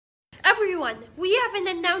Everyone, we have an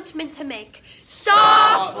announcement to make.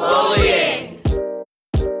 Stop bullying!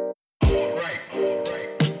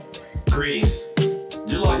 Greetings.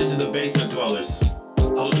 You're locked into the Basement Dwellers,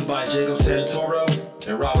 hosted by Jacob Santoro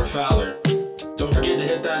and Robert Fowler. Don't forget to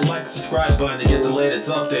hit that like, subscribe button to get the latest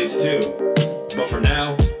updates too. But for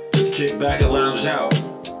now, just kick back and lounge out,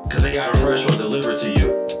 cause they got a fresh one delivered to you.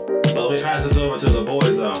 But let me pass this over to the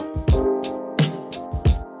boys though.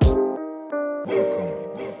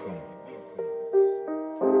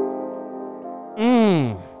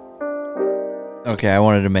 Okay, I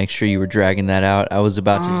wanted to make sure you were dragging that out. I was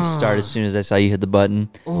about to just start as soon as I saw you hit the button.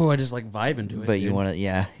 Oh, I just like vibe into it. But dude. you want to,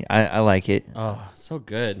 yeah, I like it. Oh, so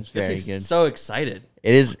good. It's very good. So excited.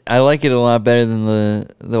 It is. I like it a lot better than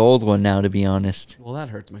the old one now, to be honest. Well, that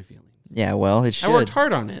hurts my feelings. Yeah, well, it should. I worked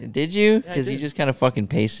hard on it. Did you? Yeah, Because I you did. just kind of fucking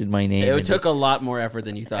pasted my name. It took a lot more effort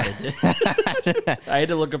than you thought it did. I had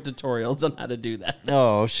to look up tutorials on how to do that.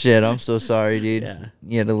 Oh shit! I'm so sorry, dude. Yeah.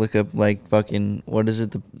 You had to look up like fucking what is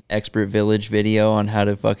it? The Expert Village video on how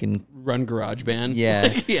to fucking Run GarageBand.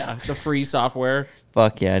 Yeah. Yeah, the free software.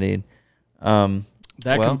 fuck yeah, dude.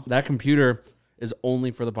 That computer is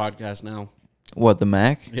only for the podcast now. What, the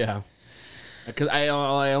Mac? Yeah. Because I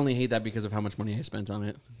only hate that because of how much money I spent on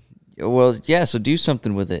it. Well, yeah. So do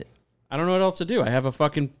something with it. I don't know what else to do. I have a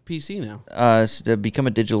fucking PC now. Become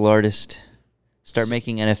a digital artist. Start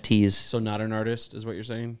making NFTs. So not an artist is what you're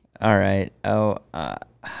saying? All right. Oh, I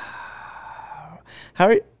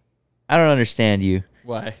don't understand you.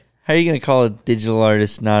 Why? How are you gonna call a digital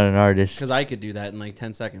artist not an artist? Because I could do that in like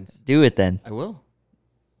 10 seconds. Do it then. I will.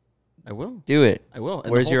 Do it. I will.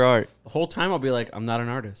 And Where's the whole your art? The whole time I'll be like, I'm not an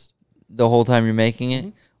artist. The whole time you're making it?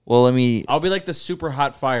 Mhm. Well, let me I'll be like the super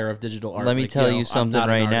hot fire of digital art. let me Like, tell yo, you I'm something not an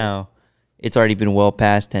right artist. now. It's already been well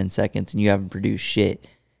past 10 seconds and you haven't produced shit.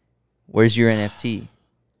 Where's your NFT?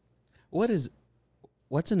 What's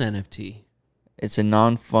an NFT? It's a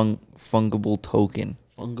non-fungible token.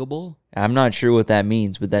 Fungible? I'm not sure what that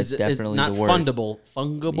means, but that's Is definitely not the word. fundable.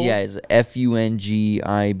 Fungible? Yeah, it's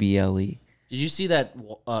Fungible. Did you see that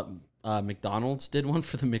McDonald's did one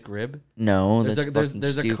for the McRib? No, There's that's a, there's, fucking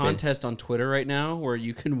there's a stupid. contest on Twitter right now where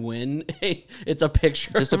you can win. It's a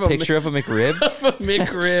picture. Just a of picture of a McRib? of a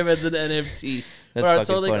McRib as an NFT. That's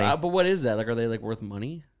so fucking like, funny. but what is that? Like, are they like worth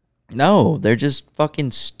money? No, they're just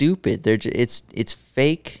fucking stupid. It's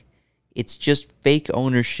fake. It's just fake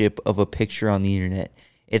ownership of a picture on the internet.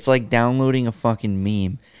 It's like downloading a fucking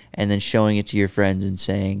meme and then showing it to your friends and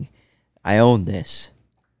saying, "I own this."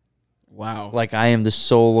 Wow. Like I am the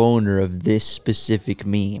sole owner of this specific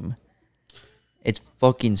meme. It's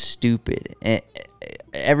fucking stupid.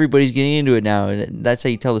 Everybody's getting into it now. That's how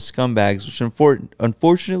you tell the scumbags. Which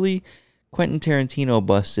unfortunately, Quentin Tarantino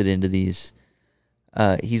busted into these.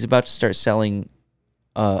 He's about to start selling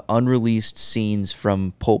unreleased scenes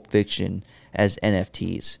from Pulp Fiction as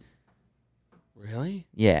NFTs. Really?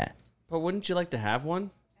 Yeah. But wouldn't you like to have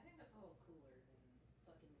one?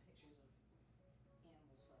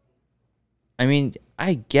 I mean,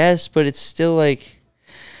 I guess, but it's still like...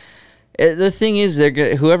 The thing is,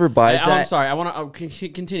 whoever buys Hey, that... I'm sorry. I want to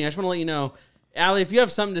continue. I just want to let you know, Allie, if you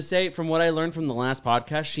have something to say from what I learned from the last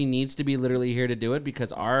podcast, she needs to be literally here to do it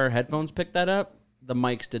because our headphones picked that up. The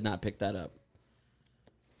mics did not pick that up.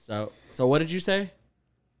 So what did you say?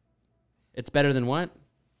 It's better than what?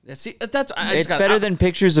 Yeah, see, that's It's better than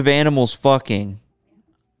pictures of animals fucking.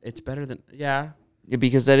 It's better than yeah. Yeah,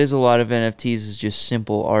 because that is a lot of NFTs is just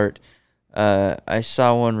simple art. I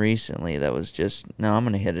saw one recently that was just... No, I'm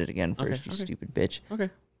going to hit it again first, you stupid bitch. Okay.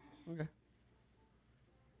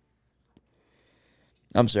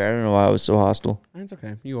 I'm sorry, I don't know why I was so hostile. It's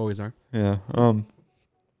okay. You always are. Yeah. No,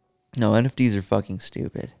 NFTs are fucking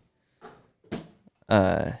stupid.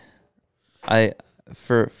 For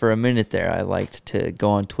a minute there, I liked to go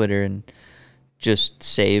on Twitter and just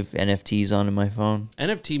save NFTs onto my phone.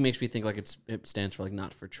 NFT makes me think like it stands for like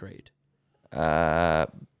not for trade. I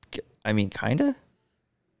mean, kinda.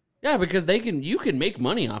 Yeah, because you can make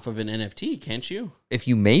money off of an NFT, can't you? If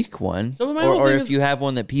you make one, So my whole or thing if is- you have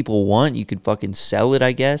one that people want, you could fucking sell it,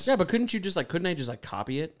 I guess. Yeah, but couldn't I just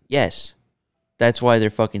copy it? Yes. That's why they're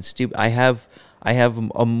fucking stupid. I have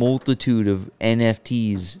a multitude of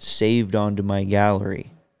NFTs saved onto my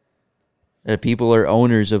gallery. People are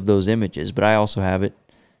owners of those images, but I also have it.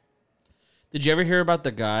 Did you ever hear about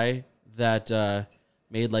the guy that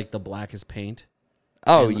made like the blackest paint?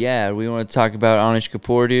 Oh, yeah. We want to talk about Anish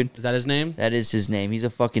Kapoor, dude. Is that his name? That is his name. He's a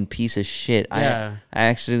fucking piece of shit. Yeah.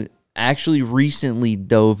 I actually recently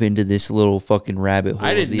dove into this little fucking rabbit hole I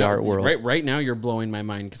of didn't the know. art world. Right now, you're blowing my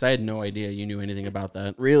mind because I had no idea you knew anything about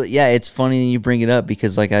that. Really? Yeah, it's funny you bring it up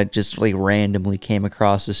because like I just like randomly came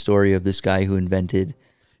across the story of this guy who invented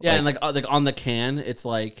Yeah, and like on the can, it's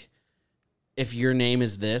like if your name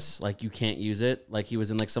is this, like you can't use it. Like he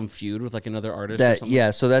was in like some feud with like another artist. Or something.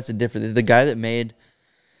 Yeah, so that's a different. The guy that made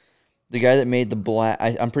the black.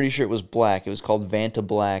 I'm pretty sure it was black. It was called Vanta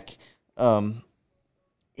Black.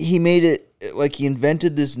 He made it like he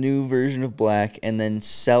invented this new version of black and then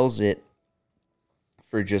sells it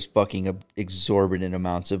for just fucking exorbitant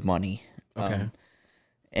amounts of money. Okay.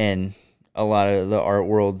 And a lot of the art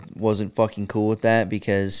world wasn't fucking cool with that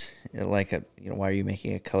because, like, why are you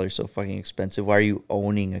making a color so fucking expensive? Why are you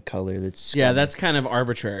owning a color that's scummy? Yeah, that's kind of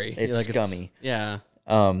arbitrary. It's like scummy. Yeah.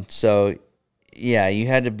 So, yeah, you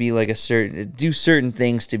had to be like do certain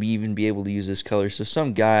things to even be able to use this color. So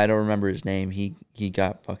some guy, I don't remember his name, he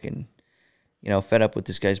got fucking, fed up with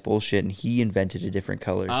this guy's bullshit, and he invented a different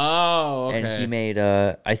color. Oh, okay. And he made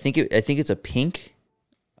I think it's a pink.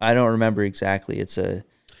 I don't remember exactly. It's a.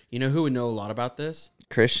 You know who would know a lot about this?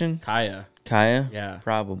 Christian? Kaya. Yeah.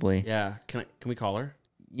 Probably. Yeah. Can we call her?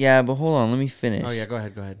 Yeah, but hold on, let me finish. Oh yeah, go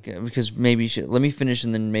ahead. Because maybe let me finish,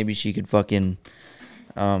 and then maybe she could fucking,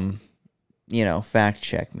 fact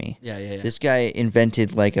check me. Yeah. This guy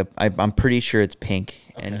invented like I'm pretty sure it's pink,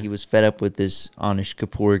 and he was fed up with this Anish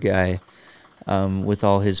Kapoor guy, with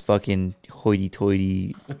all his fucking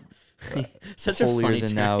hoity-toity, Such a funny holier than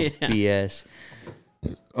term. thou Yeah. BS.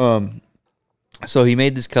 So he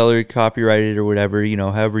made this color, copyrighted or whatever,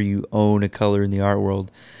 however you own a color in the art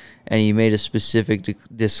world. And he made a specific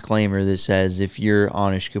disclaimer that says if you're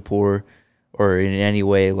Anish Kapoor or in any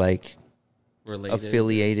way like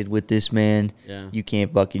affiliated with this man, you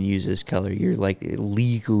can't fucking use this color. You're like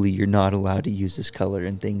legally you're not allowed to use this color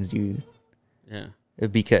and things you. Yeah.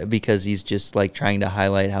 Because he's just like trying to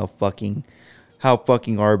highlight how fucking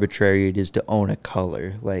arbitrary it is to own a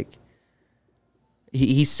color. Like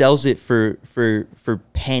he sells it for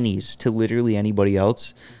pennies to literally anybody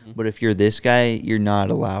else, but if you're this guy, you're not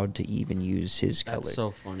allowed to even use his color. That's so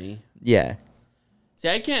funny. Yeah. See,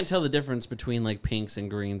 I can't tell the difference between like pinks and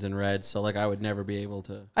greens and reds, so like I would never be able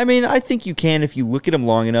to. I mean, I think you can if you look at them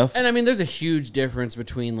long enough. And I mean, there's a huge difference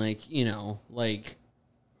between like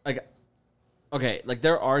okay, like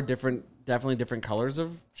there are definitely different colors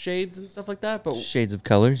of shades and stuff like that, but Shades of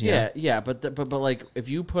colors, yeah. but like if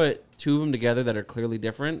you put two of them together that are clearly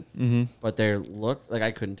different, but they look like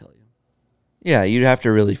I couldn't tell you. Yeah, you'd have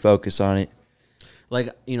to really focus on it. Like,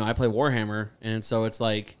 I play Warhammer, and so it's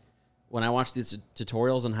like when I watch these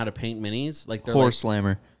tutorials on how to paint minis, like they're Horse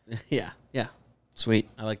slammer. yeah. Sweet.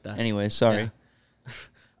 I like that. Anyway, sorry.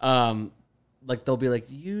 Yeah. Like they'll be like,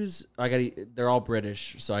 they're all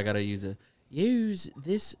British, so I gotta use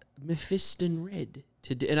this Mephiston red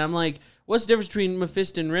to do, and I'm like, what's the difference between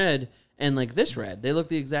Mephiston red and like this red? They look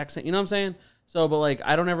the exact same. You know what I'm saying? So, but like,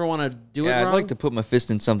 I don't ever want to do it wrong. I'd like to put my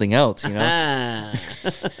fist in something else, Ah.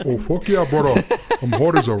 Oh, fuck yeah, brother. I'm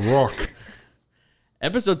hard as a rock.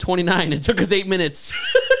 Episode 29. It took us 8 minutes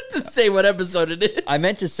to say what episode it is. I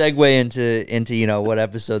meant to segue into what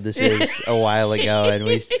episode this is a while ago,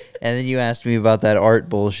 and then you asked me about that art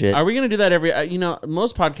bullshit. Are we gonna do that every?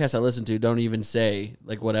 Most podcasts I listen to don't even say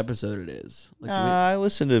like what episode it is. Like, I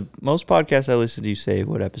listen to most podcasts. I listen to say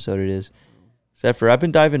what episode it is, except for I've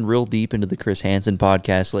been diving real deep into the Chris Hansen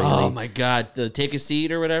podcast lately. Oh my god, the Take a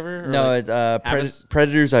Seat or whatever. Or no, like, it's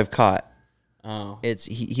Predators I've Caught. Oh, It's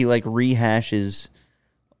he like rehashes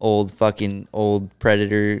old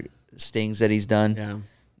Predator stings that he's done. yeah.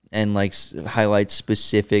 And like highlights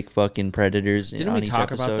specific fucking predators. Didn't on we each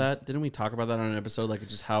talk episode. about that? Didn't we talk about that on an episode? Like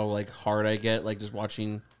just how like hard I get like just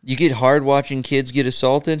watching. You get hard watching kids get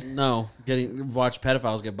assaulted. No, watch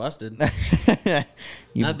pedophiles get busted.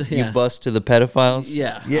 You yeah. bust to the pedophiles.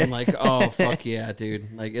 Yeah. I'm like, oh fuck yeah,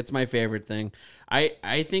 dude. Like it's my favorite thing.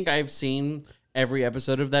 I think I've seen every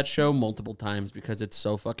episode of that show multiple times because it's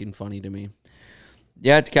so fucking funny to me.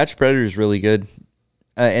 Yeah, To Catch a Predator is really good,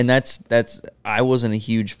 and that's I wasn't a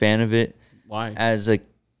huge fan of it. Why? As a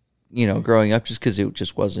growing up, just because it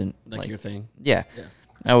just wasn't like your thing. Yeah.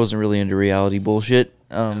 I wasn't really into reality bullshit.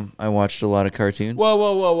 I watched a lot of cartoons.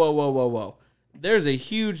 Whoa. There's a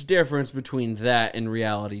huge difference between that and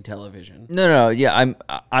reality television. No, yeah,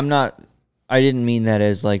 I'm not. I didn't mean that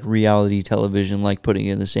as like reality television, like putting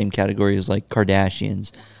it in the same category as like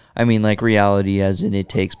Kardashians. I mean like reality as in it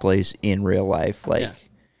takes place in real life, like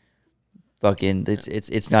fucking.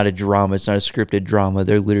 It's not a drama. It's not a scripted drama.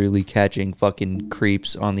 They're literally catching fucking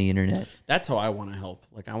creeps on the internet. That's how I want to help.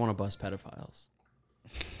 Like I want to bust pedophiles.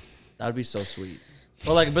 That would be so sweet.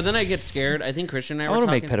 But then I get scared. I think Christian and I I were want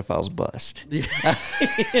to talking. make pedophiles bust.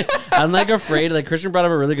 I'm like afraid. Like Christian brought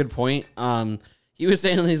up a really good point. He was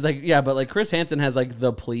saying he's like, yeah, but like Chris Hansen has like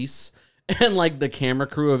the police and like the camera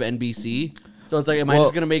crew of NBC. So it's like, am I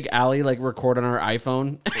just gonna make Allie like record on our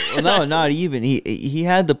iPhone? Well, no, not even. He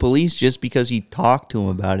had the police just because he talked to him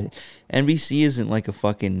about it. NBC isn't like a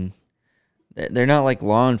fucking. They're not like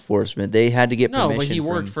law enforcement. They had to get permission. No, but he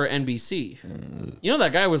worked for NBC. You know,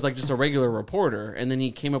 that guy was like just a regular reporter, and then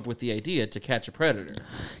he came up with the idea to catch a predator.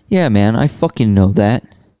 Yeah, man, I fucking know that.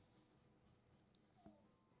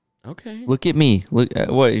 Okay. Look at me. Look,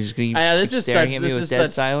 what? You're just gonna This keep is staring such at me this with is dead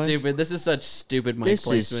such silence? stupid. This is such stupid mic This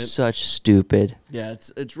placement. is such stupid. Yeah,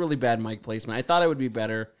 it's really bad mic placement. I thought it would be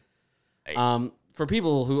better. For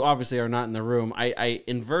people who obviously are not in the room, I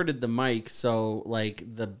inverted the mic so like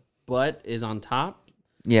the butt is on top.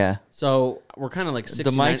 Yeah. So we're kind of like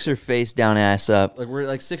 69, The mics are face down, ass up. like we're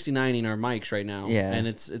like 69ing our mics right now. Yeah. And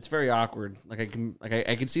it's very awkward. Like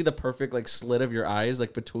I can see the perfect like slit of your eyes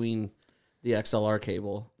like between the XLR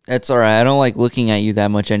cable. That's all right. I don't like looking at you that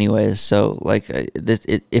much, anyways. So, like,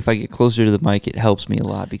 if I get closer to the mic, it helps me a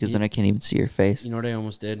lot because then I can't even see your face. You know what I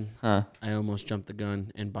almost did? Huh? I almost jumped the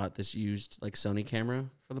gun and bought this used like Sony camera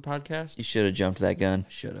for the podcast. You should have jumped that gun.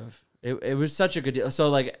 Should have. It was such a good deal. So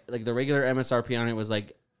like the regular MSRP on it was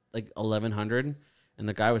like 1,100, and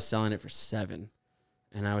the guy was selling it for $7,000,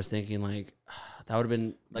 and I was thinking like that would have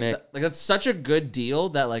been like that's such a good deal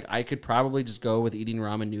that like I could probably just go with eating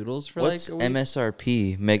ramen noodles for What's like a week.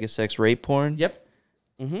 MSRP? Megasex rape porn? Yep.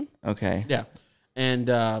 Okay. Yeah. And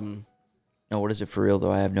No, what is it for real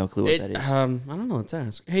though? I have no clue what that is. I don't know. Let's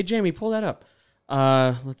ask. Hey Jamie, pull that up.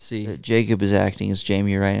 Let's see. Jacob is acting as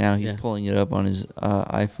Jamie right now. He's Yeah. pulling it up on his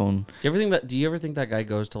iPhone. Do you ever think that guy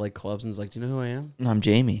goes to like clubs and is like, do you know who I am? No, I'm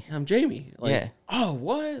Jamie. I'm Jamie. Like, Yeah. oh,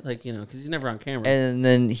 what? Like, you know, because he's never on camera. And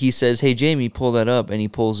then he says, "Hey Jamie, pull that up," and he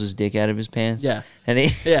pulls his dick out of his pants. Yeah. And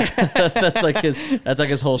he Yeah, that's like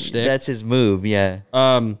his whole shtick. that's his move. Yeah.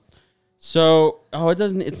 So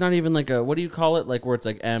it's not even like a, what do you call it? Like where it's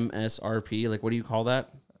like MSRP. Like what do you call that?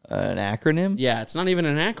 An acronym? Yeah, it's not even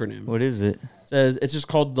an acronym. What is it? Says it's just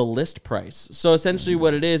called the list price. So essentially,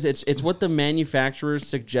 what it is, it's what the manufacturer's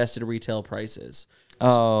suggested retail price is.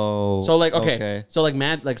 Oh. So like okay. So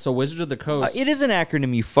like so Wizards of the Coast. It is an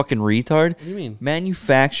acronym, you fucking retard. What do you mean?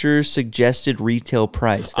 Manufacturer's suggested retail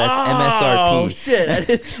price. That's Oh MSRP. shit!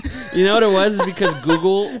 It's, you know what it was? Is because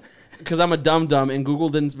Google, because I'm a dum and Google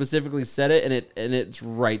didn't specifically set it, and it's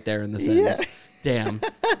right there in the sentence. Yeah. Damn.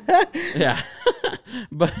 Yeah.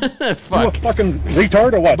 But fuck. You a fucking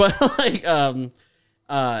retard or what? But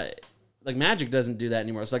like Magic doesn't do that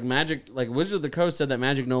anymore. So like Magic, like Wizards of the Coast said that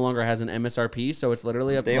Magic no longer has an MSRP, so it's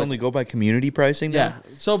literally up They to like, only go by community pricing now?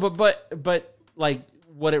 yeah. So but like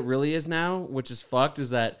what it really is now, which is fucked, is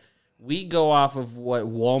that we go off of what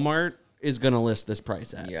Walmart is gonna list this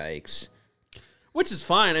price at. Yikes. Which is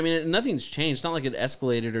fine. I mean, nothing's changed. It's not like it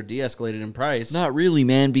escalated or de-escalated in price. Not really,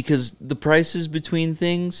 man, because the prices between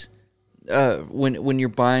things, when you're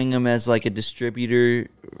buying them as like a distributor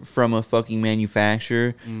from a fucking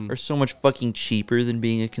manufacturer, are so much fucking cheaper than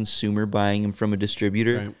being a consumer buying them from a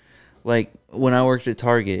distributor. Right. Like when I worked at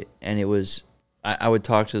Target, and it was, I would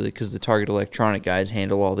talk to because the Target electronic guys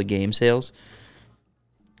handle all the game sales.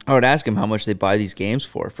 I would ask them how much they buy these games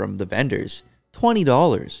for from the vendors.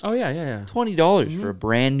 $20. Oh yeah. $20 for a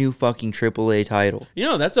brand new fucking AAA title. You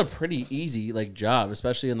know, that's a pretty easy like job,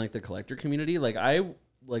 especially in like the collector community. Like I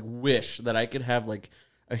like wish that I could have like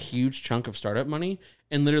a huge chunk of startup money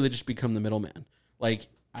and literally just become the middleman. Like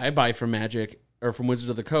I buy from Magic or from Wizards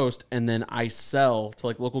of the Coast, and then I sell to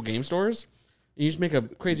like local game stores. And you just make a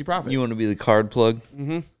crazy profit. You want to be the card plug?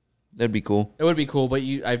 Mm-hmm. That'd be cool. It would be cool, but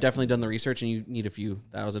I've definitely done the research, and you need a few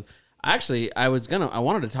thousand. Actually, I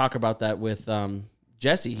wanted to talk about that with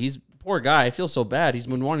Jesse. He's poor guy. I feel so bad. He's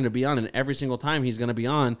been wanting to be on, and every single time he's going to be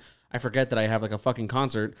on, I forget that I have like a fucking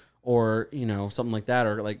concert or, you know, something like that,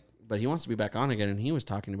 or like, but he wants to be back on again, and he was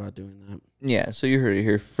talking about doing that. Yeah, so you heard it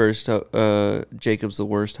here first. Jacob's the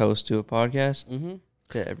worst host to a podcast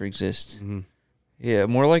to ever exist. Mm-hmm. Yeah,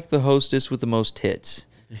 more like the hostess with the most tits.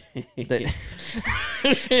 They're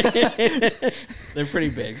pretty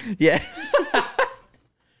big. Yeah.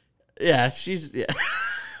 Yeah, she's. Yeah.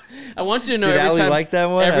 I want you to know Did every Allie time. like that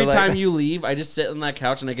one? Every I like time that. you leave, I just sit on that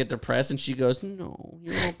couch and I get depressed, and she goes, "No,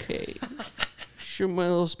 you're okay. You're my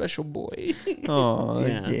little special boy." Oh,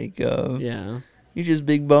 Yeah. Jacob. Yeah. You're just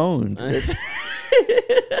big boned.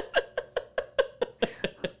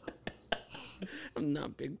 I'm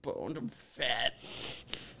not big boned. I'm fat.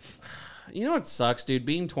 You know what sucks, dude?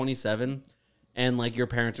 Being 27 and like your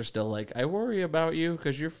parents are still like, I worry about you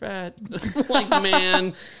because you're fat. Like,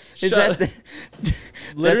 man, Is shut- that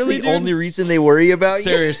literally that's the dude? only reason they worry about you?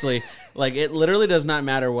 Seriously, Like, it literally does not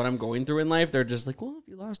matter what I'm going through in life. They're just like, well, if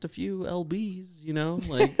you lost a few LBs, you know?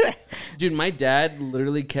 Like, dude, my dad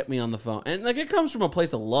literally kept me on the phone. And, like, it comes from a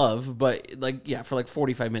place of love. But, like, yeah, for, like,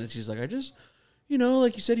 45 minutes, he's like, I just, you know,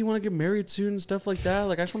 like you said, you want to get married soon and stuff like that.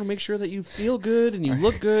 Like, I just want to make sure that you feel good and you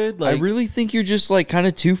look good. Like, I really think you're just like kind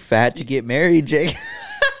of too fat to get married, Jake.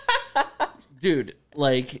 dude,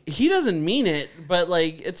 like, he doesn't mean it, but,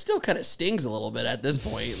 like, it still kind of stings a little bit at this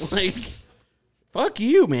point. Like, fuck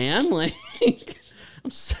you, man. Like,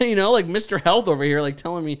 I'm saying, you know, like Mr. Health over here, like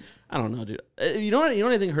telling me, I don't know, dude. You know what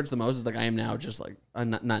I think hurts the most is like I am now just like I'm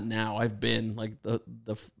not now. I've been like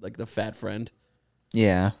the fat friend.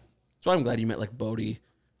 Yeah. So I'm glad you met like Bodie.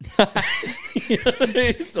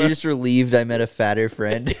 You're just relieved I met a fatter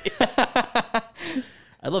friend.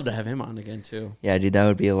 I'd love to have him on again too. Yeah, dude, that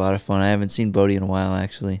would be a lot of fun. I haven't seen Bodie in a while,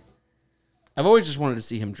 actually. I've always just wanted to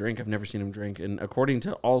see him drink. I've never seen him drink, and according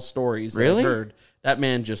to all stories that Really? I've heard, that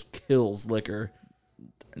man just kills liquor.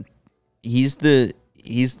 He's the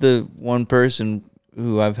one person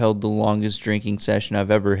who I've held the longest drinking session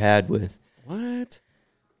I've ever had with. What?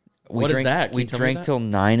 We What is drank, that? Can We you tell me drank that? till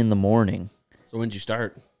 9 in the morning. So when did you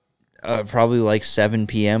start? Probably like 7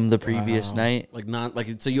 p.m. the previous night. Like not like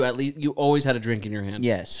so you at least you always had a drink in your hand.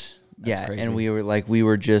 Yes. That's yeah, crazy. and we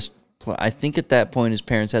were just. I think at that point his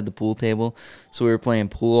parents had the pool table, so we were playing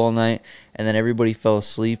pool all night, and then everybody fell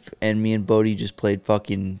asleep, and me and Bodie just played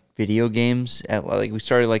fucking video games at like we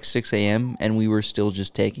started like 6 a.m. and we were still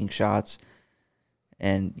just taking shots,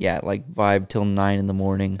 and yeah, like vibe till 9 in the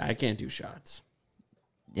morning. I can't do shots.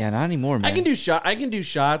 Yeah, not anymore, man. I can do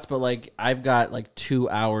shots, but like I've got like 2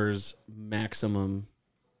 hours maximum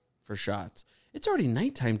for shots. It's already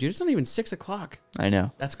nighttime, dude. It's not even 6 o'clock. I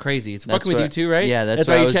know. That's crazy. It's That's fucking with what- you too, right? Yeah, that's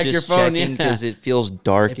why why I you was check just your phone. checking Yeah, because it feels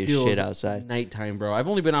dark It as feels shit outside. Nighttime, bro. I've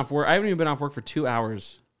only been off work. I haven't even been off work for 2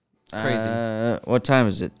 hours. It's crazy. What time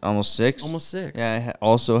is it? Almost 6? Almost 6. Yeah, I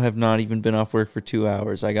also have not even been off work for 2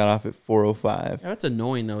 hours. I got off at 4:05. Yeah, that's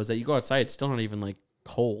annoying though. Is that you go outside, it's still not even like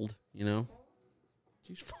cold. You know. Did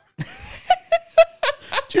you just fart?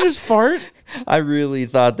 Did you just fart? I really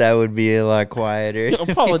thought that would be a lot quieter.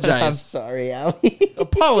 Apologize. I'm sorry, Allie.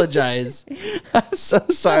 Apologize. I'm so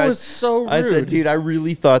sorry. That was so I rude. dude, I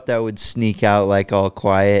really thought that would sneak out like all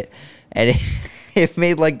quiet, and it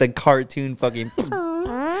made like the cartoon fucking.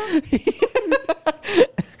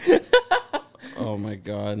 Oh my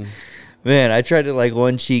god. Man, I tried to like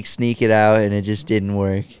one cheek sneak it out, and it just didn't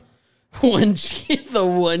work. The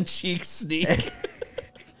one cheek sneak.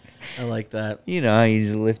 I like that. You know how you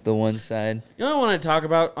just lift the one side. You know what I want to talk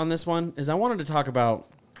about on this one is I wanted to talk about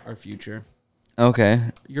our future. Okay,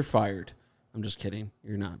 You're fired. I'm just kidding.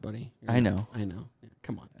 You're not, buddy. You're I not. know. I know. Yeah,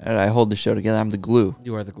 come on. I hold the show together. I'm the glue.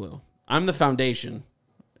 You are the glue. I'm the foundation.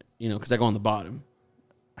 You know, because I go on the bottom,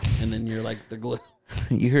 and then you're like the glue.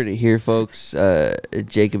 You heard it here, folks.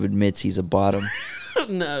 Jacob admits he's a bottom.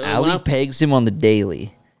 No, Allie pegs him on the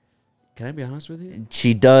daily. can I be honest with you?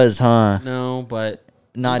 She does, huh? No, but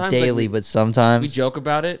Not sometimes, daily, like, but sometimes. we joke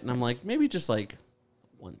about it, and I'm like, maybe just like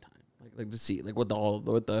one time, like to see like what the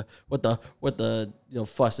you know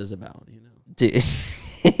fuss is about, you know. Dude.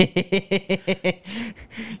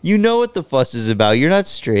 You know what the fuss is about. You're not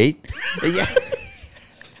straight. Yeah.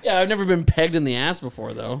 Yeah, I've never been pegged in the ass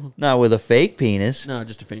before though. Not with a fake penis. No,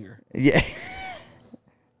 just a finger. Yeah.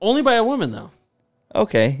 Only by a woman though.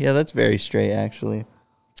 Okay. Yeah, that's very straight, actually.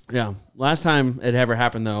 Yeah. Last time it ever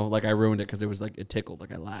happened though, like I ruined it because it was like it tickled,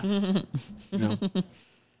 like I laughed. You know?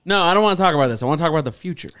 No, I don't want to talk about this. I want to talk about the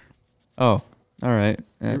future. Oh, all right.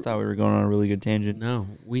 I thought we were going on a really good tangent. No,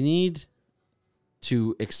 we need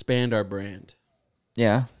to expand our brand.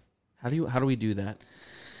 Yeah. How do we do that?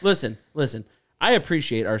 Listen. I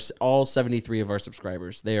appreciate all 73 of our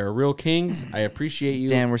subscribers. They are real kings. I appreciate you.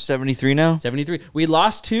 Damn, we're 73 now? 73. We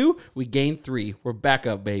lost 2. We gained 3. We're back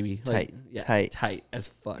up, baby. Tight as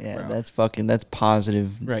fuck, Yeah, bro. that's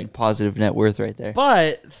positive. Right. Positive net worth right there.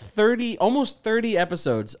 But almost 30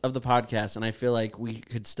 episodes of the podcast, and I feel like we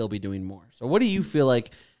could still be doing more. So what do you feel like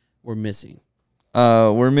we're missing?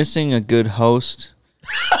 We're missing a good host.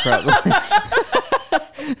 Probably.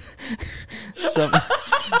 Some,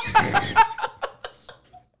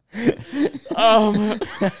 We're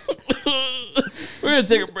gonna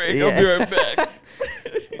take a break. I'll be right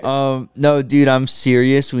back. no, dude, I'm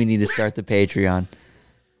serious. We need to start the Patreon.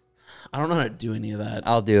 I don't know how to do any of that.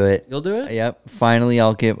 I'll do it. You'll do it? Yep. Finally,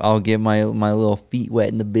 I'll get my little feet wet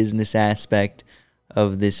in the business aspect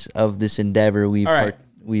of this endeavor All right.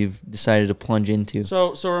 we've decided to plunge into.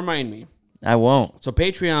 So remind me. I won't. So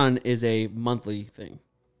Patreon is a monthly thing.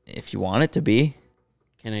 If you want it to be.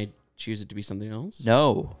 Can I choose it to be something else?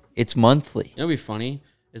 No, it's monthly. It'll be funny.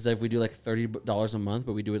 is that if we do like $30 a month,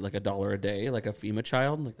 but we do it like $1 a day, like a FEMA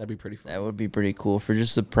child, like that'd be pretty fun. That would be pretty cool for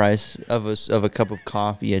just the price of a cup of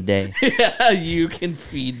coffee a day. Yeah, you can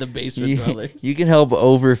feed the basement dwellers. You can help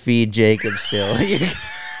overfeed Jacob still.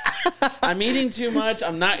 I'm eating too much.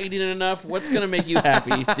 I'm not eating enough. What's gonna make you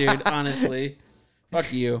happy, dude? Honestly,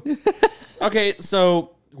 fuck you. Okay,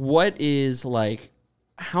 so what is like?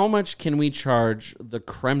 How much can we charge the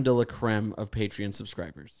creme de la creme of Patreon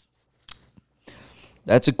subscribers?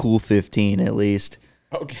 That's a cool 15 at least.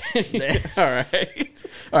 Okay.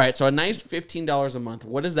 All right. So a nice $15 a month.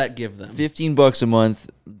 What does that give them? $15 a month.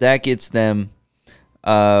 That gets them.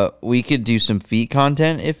 We could do some feet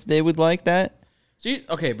content if they would like that. So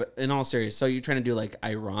okay, but in all seriousness, so you're trying to do like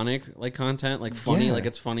ironic like content, like funny, Yeah. like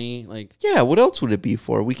it's funny, like Yeah. What else would it be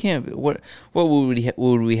for? We can't. What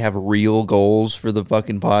would we have real goals for the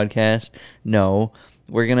fucking podcast? No.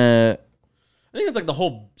 We're gonna I think it's like the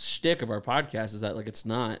whole shtick of our podcast is that like it's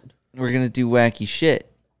not. do wacky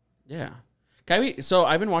shit. Yeah. So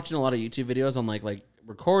I've been watching a lot of YouTube videos on like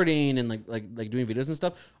recording and like doing videos and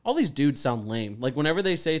stuff. All these dudes sound lame. Like whenever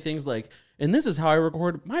they say things like, and this is how I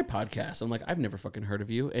record my podcast, I'm like, I've never fucking heard of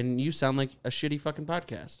you, and you sound like a shitty fucking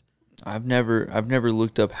podcast. I've never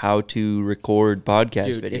looked up how to record podcast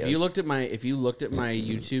Dude, videos. if you looked at my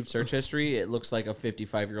YouTube search history, it looks like a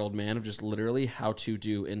 55-year-old man of just literally how to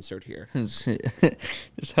do insert here. Just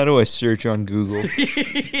how do I search on Google?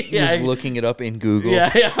 Just looking it up in Google.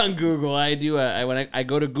 Yeah, on Google. I do when I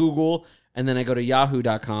go to Google, and then I go to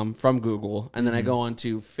yahoo.com from Google, and then I go on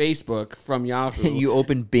to Facebook from Yahoo. You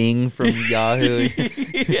open Bing from Yahoo.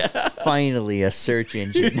 Yeah. Finally, a search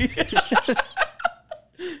engine.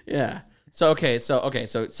 Yeah. So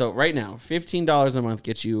right now, $15 a month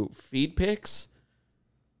gets you feed pics.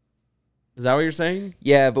 Is that what you're saying?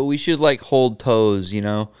 Yeah, but we should like hold toes, you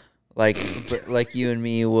know, like you and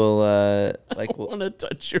me will I want to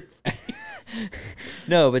touch your face.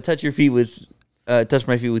 no, but touch my feet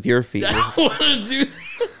with your feet. I want to do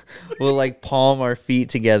that. We'll like palm our feet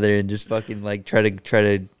together and just fucking like try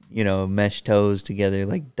to mesh toes together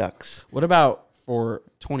like ducks. What about for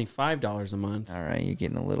 $25 a month? All right, you're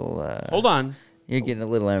getting a little. Hold on. You're getting a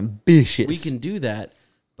little ambitious. We can do that,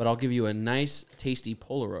 but I'll give you a nice, tasty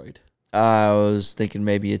Polaroid. I was thinking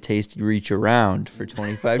maybe a tasty reach around for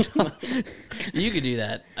 $25. You could do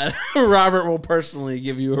that. Robert will personally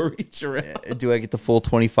give you a reach around. Do I get the full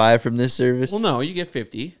 25 from this service? Well, no, you get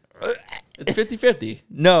 50. It's 50-50.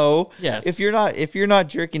 No. Yes. If you're not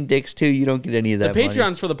jerking dicks too, you don't get any of The that money.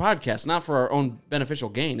 Patreon's for the podcast, not for our own beneficial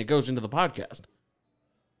gain. It goes into the podcast.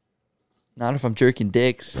 Not if I'm jerking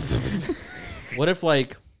dicks. What if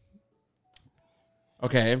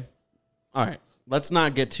okay, all right, let's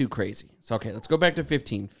not get too crazy. So, okay, let's go back to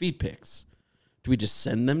 15. Feed pics. Do we just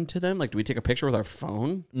send them to them? Like, do we take a picture with our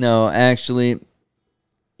phone? No, actually,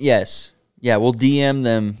 yes. Yeah, we'll DM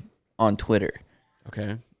them on Twitter.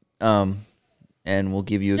 Okay. And we'll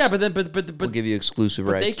give you But we'll give you exclusive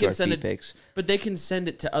but rights they to can our send feed it- pics. But they can send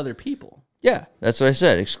it to other people. Yeah, that's what I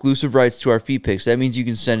said. Exclusive rights to our feed pics. That means you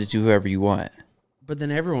can send it to whoever you want. But then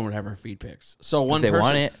everyone would have our feed pics. So one they person,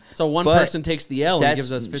 want it. So one But person takes the L and That's-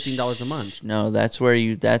 gives us $15 a month. No, that's where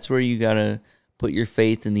you gotta put your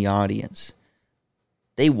faith in the audience.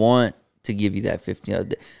 They want to give you that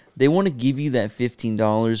 $15. They want to give you that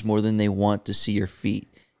 $15 more than they want to see your feet.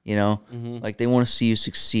 You know, like they want to see you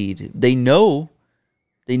succeed. They know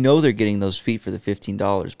they're getting those feet for the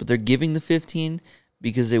 $15, but they're giving the 15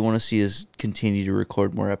 because they want to see us continue to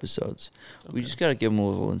record more episodes. Okay. We just gotta give them a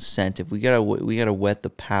little incentive. We gotta wet the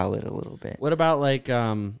palate a little bit. What about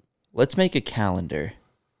Let's make a calendar.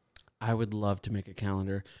 I would love to make a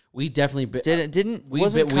calendar. We definitely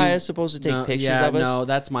Wasn't Kaya supposed to take pictures of us? No,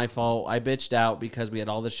 that's my fault. I bitched out because we had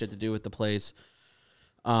all this shit to do with the place.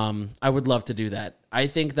 I would love to do that. I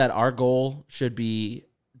think that our goal should be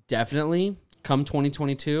definitely come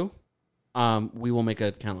 2022. We will make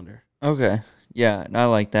a calendar. Okay. Yeah, and I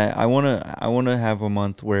like that. I wanna have a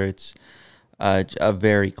month where it's a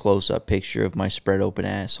very close up picture of my spread open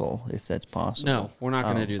asshole, if that's possible. No, we're not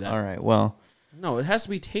going to do that. All right. Well, No, it has to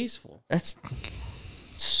be tasteful. that's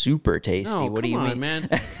super tasty. No, What do you come on, mean, man?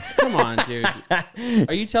 Come on, dude.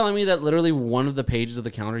 Are you telling me that literally one of the pages of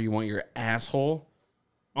the calendar you want your asshole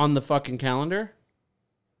on the fucking calendar?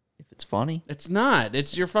 If it's funny, It's not.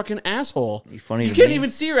 It's your fucking asshole. It'd be funny You to can't me.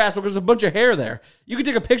 even see your asshole because there's a bunch of hair there. You could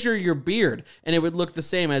take a picture of your beard and it would look the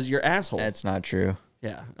same as your asshole. that's not true.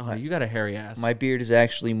 Yeah. Oh, you got a hairy ass. My beard is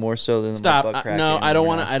actually more so than Stop. my butt crack. No, I don't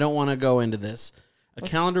want to. to. I don't want to go into this. A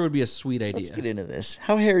calendar would be a sweet idea. Let's get into this.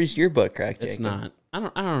 How hairy is your butt crack? It's Jacob?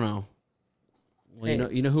 not. I don't know. Well,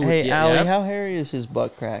 Hey, you know who? Hey, yeah, Allie, yeah. how hairy is his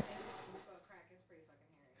butt crack?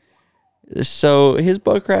 So his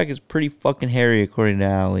butt crack is pretty fucking hairy, according to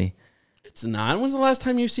Allie. It's not. When's the last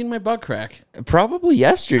time you've seen my butt crack? Probably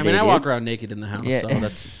yesterday. I mean, I dude. walk around naked in the house, Yeah. so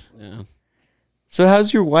that's yeah. So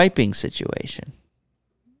how's your wiping situation?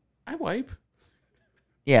 I wipe.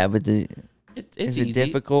 Yeah, but It's Is it easy.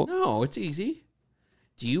 difficult? No, it's easy.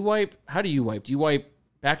 Do you wipe? How do you wipe? Do you wipe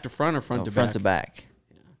back to front or front to front back? to back.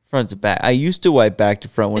 Front to back. I used to wipe back to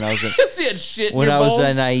front when I was See that shit in when your I was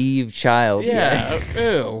balls? a naive child. Yeah.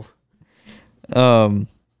 Ew.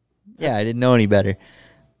 Yeah, I didn't know any better.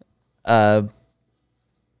 But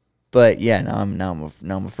yeah, now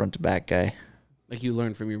I'm a front to back guy. Like you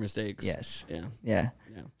learn from your mistakes. Yes. Yeah. Yeah.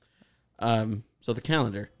 Yeah. So the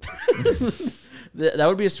calendar. That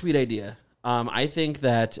would be a sweet idea. I think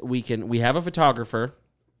that we have a photographer.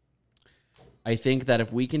 I think that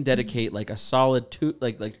if we can dedicate like a solid 2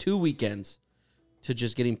 weekends to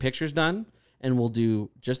just getting pictures done, and we'll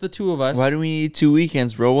do just the two of us. Why do we need 2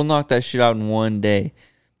 weekends, bro? We'll knock that shit out in one day.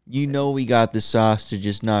 You know we got the sauce to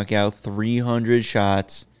just knock out 300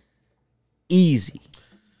 shots. Easy.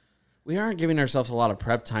 We aren't giving ourselves a lot of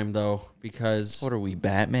prep time though, because What are we,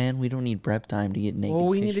 Batman? We don't need prep time to get naked. well,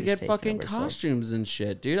 we need to pictures get taken fucking of ourselves. costumes and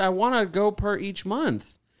shit, dude. I want to go per each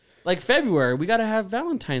month. Like February, we got to have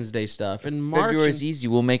Valentine's Day stuff. In March, February's easy.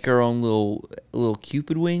 We'll make our own little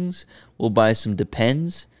Cupid wings. We'll buy some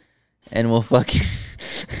Depends, and we'll fucking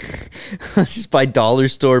just buy dollar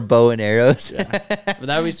store bow and arrows. but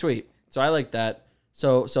that would be sweet. So I like that.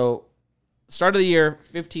 So start of the year,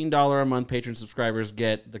 $15 a month patron subscribers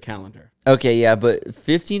get the calendar. Okay, yeah, but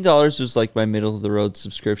 $15 was like my middle of the road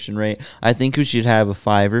subscription rate. I think we should have a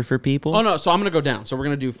 $5 for people. Oh no, so I'm gonna go down. So we're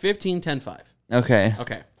gonna do 15, 10, 5. Okay.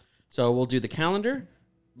 Okay. So we'll do the calendar.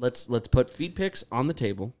 Let's put feed pics on the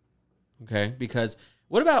table. Okay? Because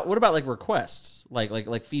what about like requests? Like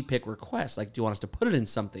feed pic requests? Like, do you want us to put it in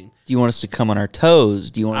something? Do you want us to come on our toes?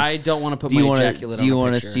 Do you want? I don't want to put do my you want ejaculate to? Do you on a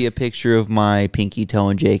want to picture. see a picture of my pinky toe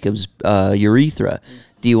and Jacob's urethra?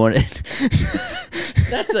 Do you want to?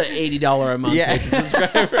 That's an $80 a month Yeah. patron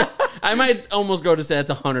subscriber. I might almost go to say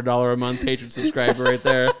that's a $100 a month patron subscriber right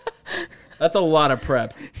there. That's a lot of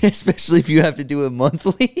prep. Especially if you have to do it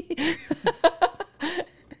monthly.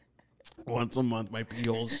 Once a month, my pee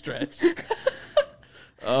hole's stretched.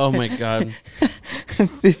 Oh my god.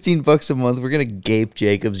 $15 a month. We're gonna gape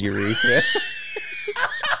Jacob's urethra.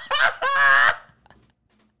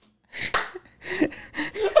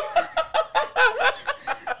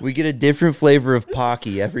 We get a different flavor of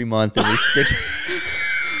Pocky every month, and we stick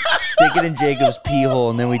it in Jacob's pee hole,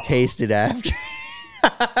 and then we taste it after.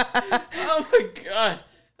 Oh my god.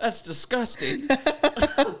 That's disgusting.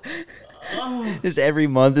 Just every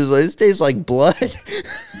month is like, this tastes like blood.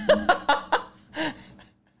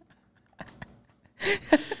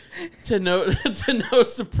 to no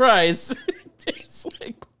surprise, it tastes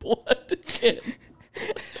like blood again.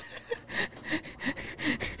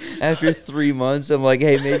 After 3 months, I'm like,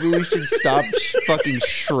 hey, maybe we should stop fucking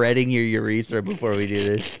shredding your urethra before we do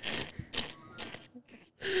this.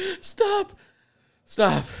 Stop.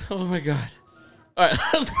 Oh my god. All right,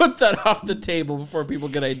 let's put that off the table before people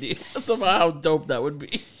get ideas of how dope that would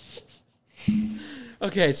be.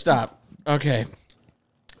 Okay, stop. Okay.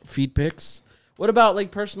 Feed pics. What about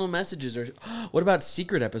like personal messages or what about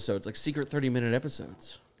secret episodes, like secret 30-minute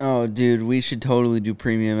episodes? Oh, dude, we should totally do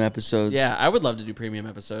premium episodes. Yeah, I would love to do premium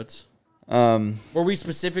episodes. Where we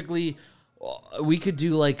specifically we could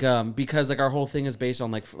do like because like our whole thing is based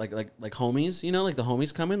on like homies, you know, like the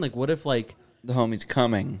homies come in. Like what if like The homies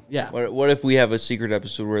coming. Yeah. What if we have a secret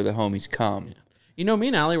episode where the homies come? you know, me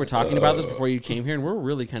and Allie were talking about this before you came here, and we're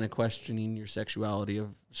really kind of questioning your sexuality of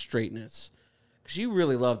straightness. Because you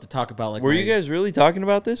really love to talk about like Were you guys really talking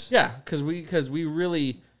about this? Yeah, because we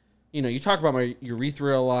really, you know, you talk about my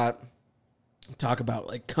urethra a lot. Talk about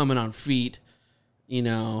like coming on feet, you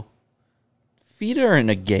know. Feet aren't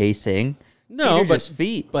a gay thing. No, Feet are but just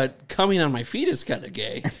feet. But coming on my feet is kind of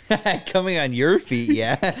gay. Coming on your feet,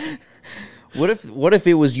 yeah. What if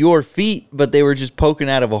it was your feet, but they were just poking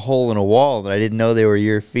out of a hole in a wall that I didn't know they were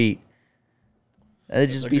your feet? That'd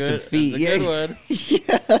just be some feet. That's a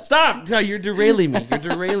good one. Stop! No, you're derailing me. You're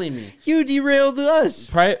derailing me. You derailed us.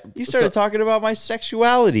 You started so- talking about my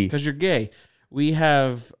sexuality. because you're gay. We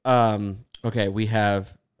have we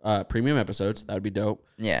have premium episodes. That would be dope.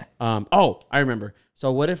 Yeah. I remember.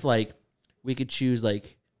 So what if like we could choose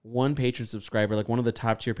like one patron subscriber, like one of the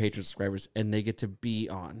top tier patron subscribers, and they get to be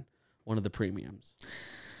on one of the premiums?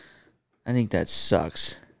 I think that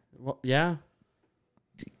sucks. Well, yeah.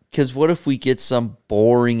 Because what if we get some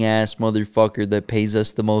boring ass motherfucker that pays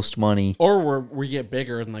us the most money? Or we get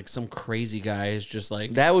bigger and like some crazy guy is just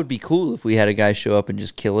like, That would be cool if we had a guy show up and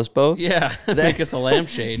just kill us both. yeah, make us a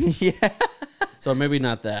lampshade. Yeah. So maybe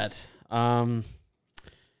not that.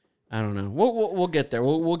 I don't know. We'll get there.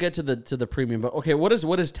 We'll get to the premium. But okay, what does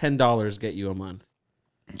 $10 get you a month?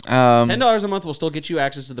 $10 a month will still get you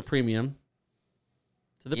access to the premium.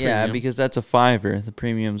 Yeah, because that's a $5. The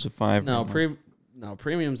premium's a $5. No,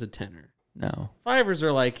 premium's a $10. No. $5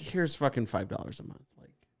 are like, here's fucking $5 a month.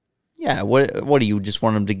 Like, Yeah, what do you just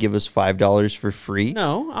want them to give us $5 for free?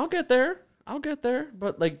 no, I'll get there.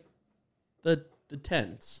 But like the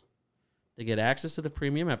tens, they get access to the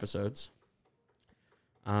premium episodes.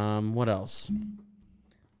 What else?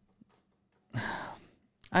 I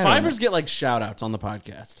don't know. Fivers get like shout outs on the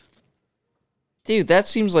podcast. Dude, that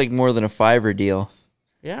seems like more than a $5 deal.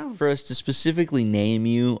 Yeah. For us to specifically name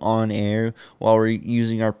you on air while we're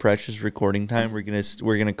using our precious recording time, we're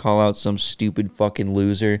gonna call out some stupid fucking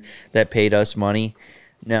loser that paid us money.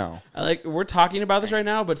 No. We're talking about this right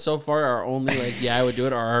now, but so far our only I would do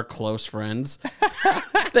it are our close friends.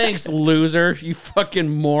 Thanks, loser, you fucking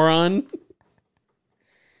moron.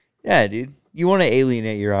 Yeah, dude. You want to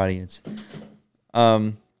alienate your audience.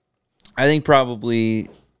 I think probably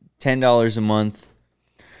 $10 a month.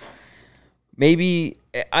 Maybe,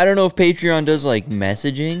 I don't know if Patreon does like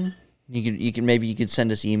messaging. You could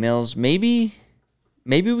send us emails. Maybe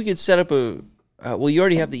we could set up you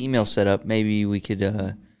already have the email set up. Maybe we could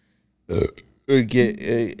get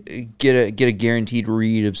a guaranteed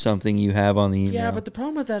read of something you have on the email. Yeah, but the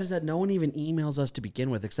problem with that is that no one even emails us to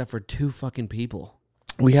begin with except for 2 fucking people.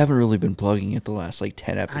 We haven't really been plugging it the last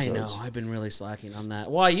 10 episodes. I know. I've been really slacking on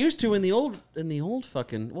that. Well, I used to in the old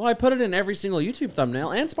fucking. Well, I put it in every single YouTube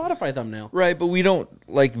thumbnail and Spotify thumbnail. Right, but we don't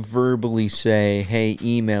verbally say, "Hey,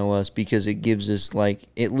 email us," because it gives us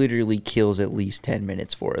it literally kills at least 10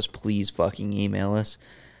 minutes for us. Please fucking email us.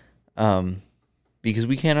 Because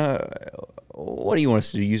we can't. What do you want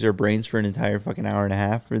us to do? Use our brains for an entire fucking hour and a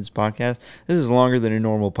half for this podcast? This is longer than a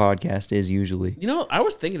normal podcast is usually. You know, I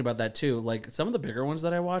was thinking about that too. Like some of the bigger ones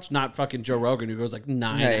that I watch, not fucking Joe Rogan who goes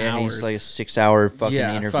 9 hours. He's like a 6-hour fucking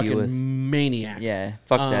interview fucking with maniac. Yeah,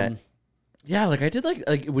 fuck that. Yeah, I did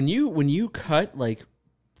like when you cut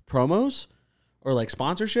promos or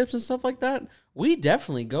sponsorships and stuff like that, we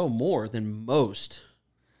definitely go more than most.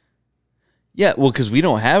 Yeah, well, because we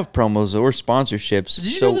don't have promos or sponsorships.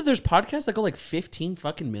 Did you know that there's podcasts that go 15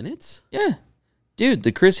 fucking minutes? Yeah. Dude,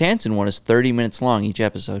 the Chris Hansen one is 30 minutes long each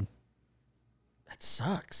episode. That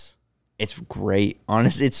sucks. It's great.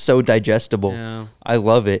 Honestly, it's so digestible. Yeah. I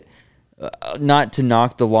love it. Not to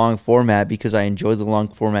knock the long format, because I enjoy the long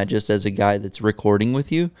format just as a guy that's recording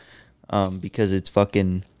with you. Because it's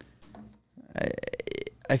fucking...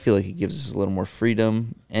 I feel like it gives us a little more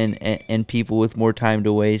freedom and people with more time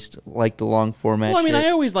to waste like the long format. Well, I mean, I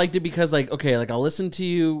always liked it because I'll listen to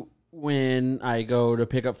you when I go to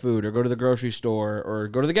pick up food or go to the grocery store or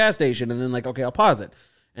go to the gas station, and then I'll pause it.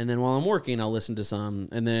 And then while I'm working, I'll listen to some,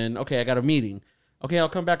 and then I got a meeting. Okay, I'll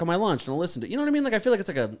come back on my lunch and I'll listen to. You know what I mean? I feel like it's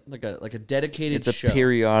like a dedicated. It's show. a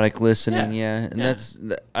periodic listening, yeah. And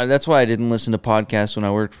that's why I didn't listen to podcasts when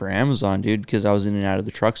I worked for Amazon, dude. Because I was in and out of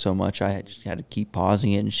the truck so much, I just had to keep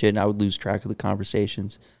pausing it and shit, and I would lose track of the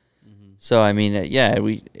conversations. Mm-hmm. So I mean,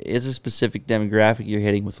 it's a specific demographic you're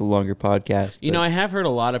hitting with a longer podcast. You know, I have heard a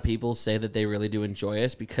lot of people say that they really do enjoy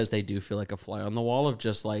us because they do feel like a fly on the wall of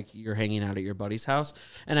just you're hanging out at your buddy's house,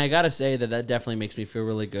 and I gotta say that definitely makes me feel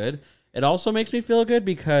really good. It also makes me feel good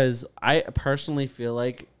because I personally feel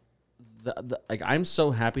like I'm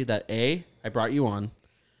so happy that A, I brought you on,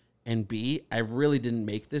 and B, I really didn't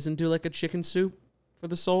make this into a chicken soup for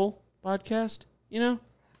the soul podcast, you know?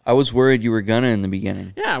 I was worried you were gonna in the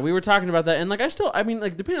beginning. Yeah, we were talking about that, and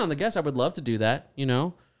depending on the guest, I would love to do that, you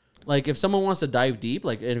know? If someone wants to dive deep,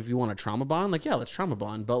 and if you want to trauma bond, let's trauma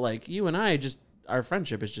bond, but you and I our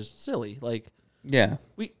friendship is just silly, yeah.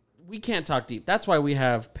 We can't talk deep. That's why we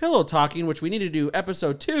have Pillow Talking, which we need to do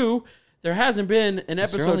episode 2. There hasn't been an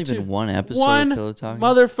episode 2. There's only been one episode of Pillow Talking?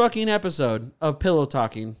 Motherfucking episode of Pillow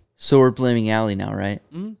Talking. So we're blaming Allie now, right?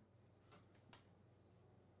 Mm-hmm.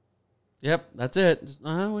 Yep, that's it. What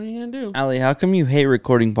are you going to do? Allie, how come you hate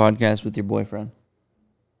recording podcasts with your boyfriend?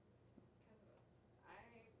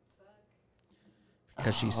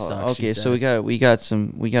 Because she sucks. Okay, so we got a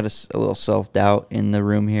little self-doubt in the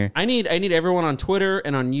room here. I need everyone on Twitter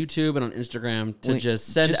and on YouTube and on Instagram to just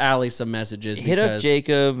send Allie some messages. Hit up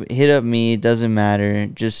Jacob, hit up me, it doesn't matter.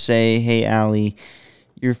 Just say, "Hey Allie,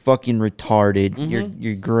 you're fucking retarded. Mm-hmm.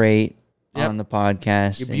 You're great on the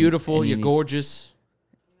podcast. You're beautiful, you're gorgeous.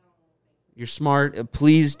 You're smart.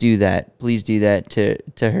 Please do that. Please do that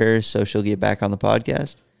to her so she'll get back on the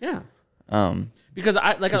podcast. Yeah. Um, Because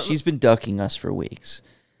she's been ducking us for weeks.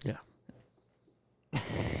 Yeah.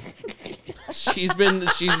 she's been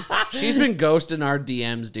ghosting our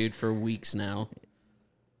DMs, dude, for weeks now.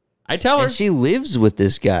 I tell her. And she lives with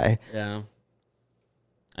this guy. Yeah.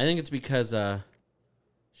 I think it's because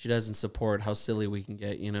she doesn't support how silly we can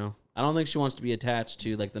get, you know. I don't think she wants to be attached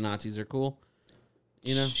to like the Nazis are cool.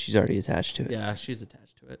 You know? She's already attached to it. Yeah, she's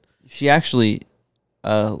attached to it. She actually,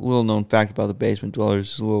 a little known fact about the Basement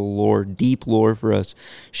Dwellers, a little lore, deep lore for us.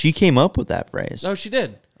 She came up with that phrase. Oh, she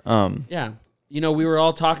did. Yeah. You know, we were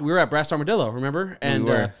all talking. We were at Brass Armadillo, remember? And we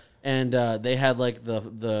were. They had like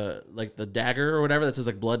the dagger or whatever that says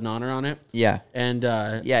like blood and honor on it. Yeah. And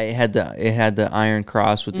Yeah, it had the iron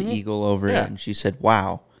cross with the eagle over Yeah. it, and she said,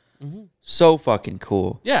 "Wow, so fucking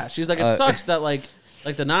cool." yeah, she's like, it sucks that like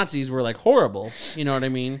the Nazis were like horrible, you know what I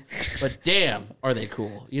mean? But damn, are they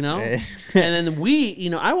cool, you know? And then we, you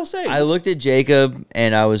know, I will say, I looked at Jacob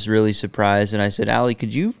and I was really surprised, and I said, "Allie,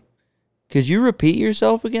 could you repeat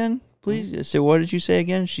yourself again, please?" I said, "What did you say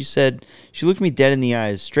again?" She said, she looked me dead in the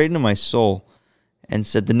eyes, straight into my soul, and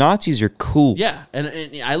said, "The Nazis are cool." yeah, and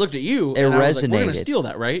I looked at you, It and I was like, we're gonna resonated. steal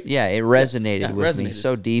that, right? Yeah, it resonated with me resonated.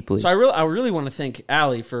 so deeply. So I really want to thank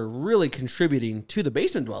Allie for really contributing to the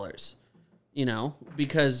Basement Dwellers, you know,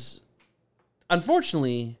 because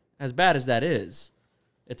unfortunately, as bad as that is,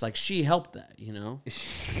 it's like she helped that, you know.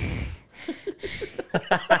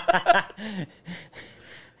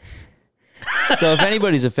 So if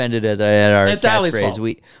anybody's offended at our It's Allie's catchphrase,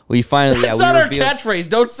 fault. we finally It's we not our revealed, catchphrase.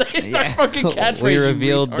 Don't say it's our fucking catchphrase. we you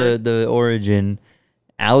revealed retard. the origin.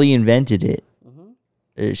 Allie invented it.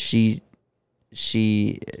 She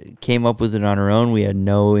came up with it on her own. We had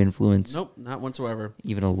no influence, Nope, not whatsoever.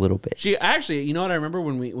 even a little bit. She actually, you know what I remember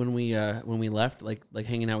when we left, like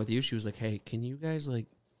hanging out with you. She was like, "Hey, can you guys like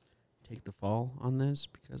take the fall on this?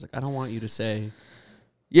 Because like I don't want you to say."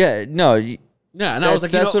 Yeah, no. Yeah, and I was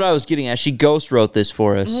like, that's what I was getting at. She ghost wrote this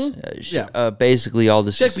for us. Yeah. Basically all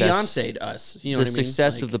the she like success, Beyonce'd us. You know the what I mean?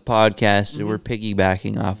 success Like, of the podcast. We're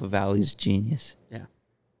piggybacking off of Allie's genius. yeah,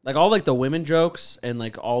 like all like the women jokes and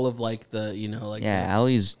like all of like the like Yeah,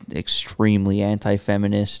 Allie's extremely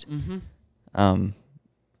anti-feminist.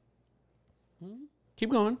 keep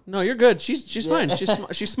going. No, you're good. She's fine.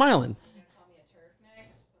 She's smiling.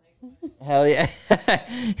 Hell yeah.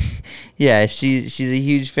 Yeah, she's a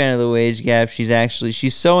huge fan of the wage gap.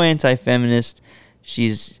 She's so anti-feminist.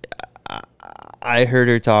 I heard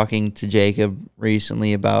her talking to Jacob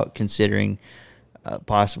recently about considering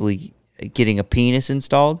possibly getting a penis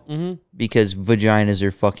installed because vaginas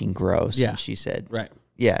are fucking gross. Yeah. And she said, Right.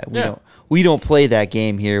 yeah, Yeah. we don't play that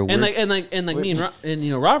game here. And like me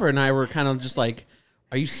and Robert and I were kind of just like,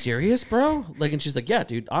 "Are you serious, bro?" Like, and she's like, "Yeah,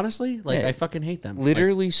 dude. Honestly, like, Yeah. I fucking hate them."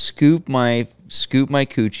 Literally scoop my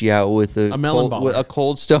coochie out with a melon cold, baller. with a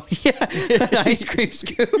cold stone. Yeah, an ice cream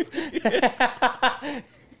scoop. Like,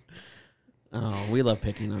 oh, we love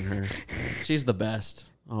picking on her. She's the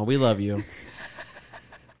best. Oh, we love you.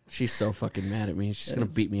 She's so fucking mad at me. She's gonna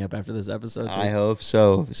beat me up after this episode. Dude. I hope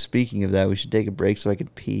so. Speaking of that, we should take a break so I can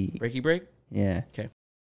pee. Breaky break. Yeah. Okay.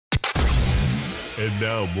 And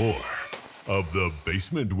now more of the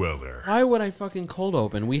Basement Dweller. Why would I fucking cold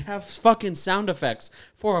open? We have fucking sound effects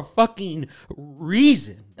for a fucking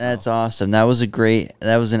reason. That's awesome. That was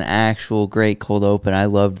an actual great cold open. I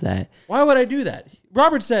loved that. Why would I do that?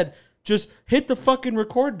 Robert said, "Just hit the fucking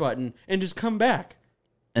record button and just come back."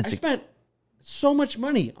 I spent so much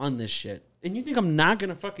money on this shit, and you think I'm not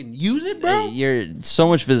gonna fucking use it, bro? You're so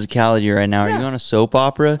much physicality right now. Yeah. Are you on a soap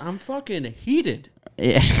opera? I'm fucking heated.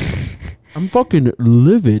 Yeah. I'm fucking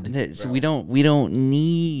livid. So we don't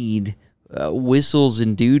need whistles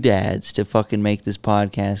and doodads to fucking make this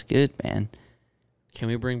podcast good, man. Can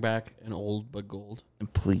we bring back an old but gold?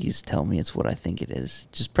 Please tell me it's what I think it is.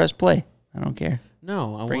 Just press play. I don't care.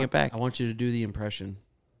 No, Bring it back. I want you to do the impression.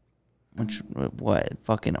 What?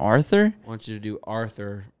 Fucking Arthur? I want you to do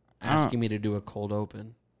Arthur asking me to do a cold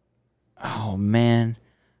open. Oh man.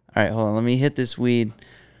 All right, hold on. Let me hit this weed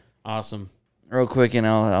Awesome. real quick, and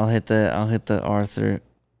I'll hit the Arthur.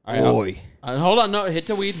 All right, Oi. hold on. No, hit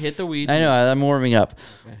the weed. Hit the weed. I know. I'm warming up.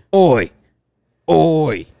 Okay. Oi.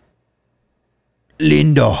 Oi.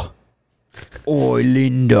 Linda. Oi,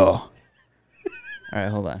 Linda. All right,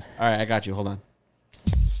 hold on. All right, I got you. Hold on.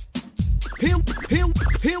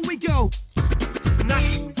 Here we go. Not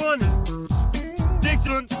funny.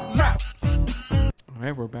 Different rap. All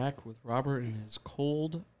right, we're back with Robert and his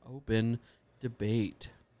cold open debate.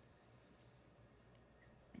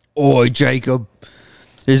 Oi, Jacob.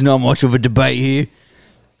 There's not much of a debate here.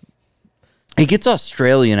 It gets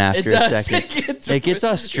Australian after It a does. second. It gets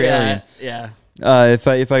Australian. Yeah. If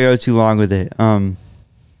I go too long with it,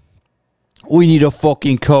 we need a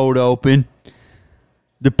fucking cold open.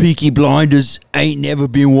 The Peaky Blinders ain't never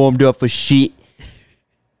been warmed up for shit.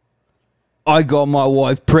 I got my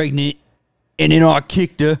wife pregnant, and then I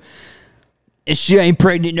kicked her, and she ain't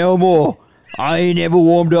pregnant no more. I ain't ever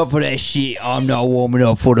warmed up for that shit. I'm not warming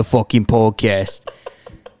up for the fucking podcast.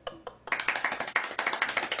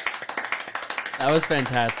 That was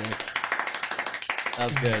fantastic. That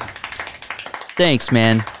was good. Thanks,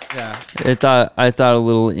 man. Yeah. I thought a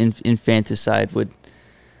little infanticide would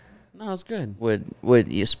No, it's good.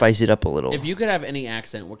 you spice it up a little. If you could have any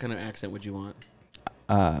accent, what kind of accent would you want?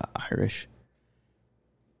 Irish.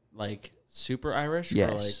 Like super Irish?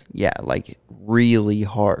 Yes. Or like, Yeah, like really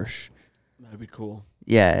harsh. that'd be cool.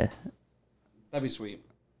 Yeah. That'd be sweet.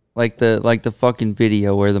 Like the fucking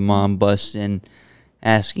video where the mom busts in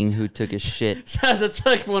asking who took a shit. That's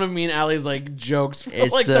like one of me and Allie's like jokes. For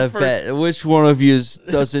It's like the first. which one of you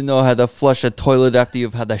doesn't know how to flush a toilet after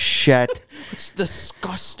you've had a shat? It's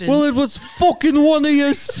disgusting. Well, it was fucking one of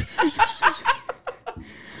yous.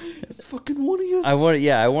 it's fucking one of you.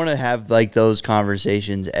 I want to have like those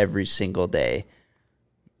conversations every single day.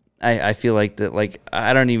 I feel like that, like,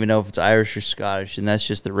 I don't even know if it's Irish or Scottish, and that's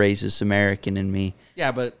just the racist American in me.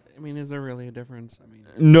 Yeah, but I mean, is there really a difference? I mean,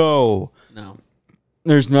 No. no.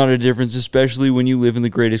 There's not a difference, especially when you live in the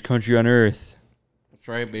greatest country on earth. That's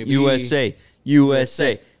right, baby. USA.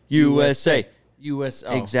 US.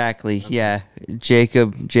 Oh. Exactly. Yeah.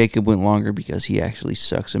 Jacob went longer because he actually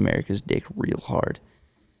sucks America's dick real hard.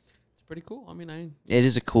 It's pretty cool. I mean, It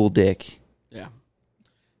is a cool dick. yeah.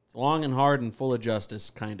 It's long and hard and full of justice,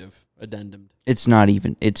 kind of addendum. It's not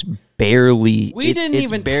even. It's barely. We didn't it's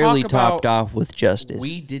even barely talk topped about- off with justice.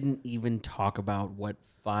 We didn't even talk about what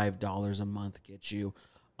 $5 a month gets you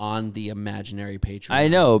on the imaginary Patreon. I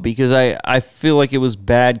know, because I feel like it was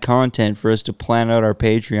bad content for us to plan out our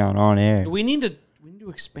Patreon on air. We need to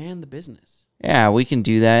expand the business. Yeah, we can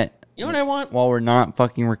do that You know what I want? while we're not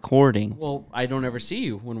fucking recording. Well, I don't ever see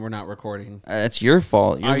you when we're not recording. That's your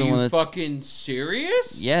fault. You're Are the you one that. fucking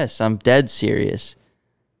serious? Yes, I'm dead serious.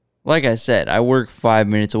 Like I said, I work 5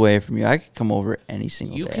 minutes away from you. I could come over any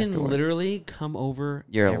single You day. can after work. literally come over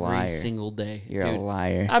You're a every liar. single day. You're a Dude,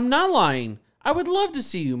 liar. I'm not lying. I would love to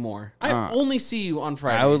see you more. I only see you on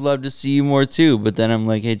Fridays. I would love to see you more too, but then I'm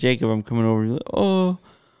like, hey Jacob, I'm coming over. You're like, oh,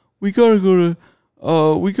 we gotta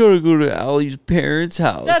go to Allie's parents'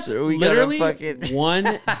 house. That's Or we literally gotta fucking.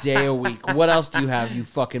 1 day a week. What else do you have, you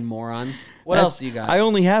fucking moron? What else do you got? I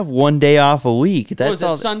only have 1 day off a week. That's What was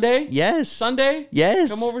all. it, Sunday? Yes. Sunday?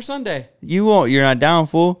 Yes. Come over Sunday. You won't. You're not down,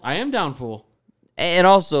 fool. I am down, fool. And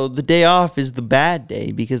also, the day off is the bad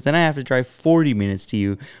day because then I have to drive 40 minutes to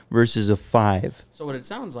you versus a 5. So what it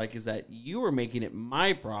sounds like is that you are making it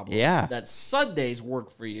my problem. Yeah. That Sundays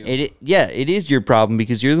work for you. It is your problem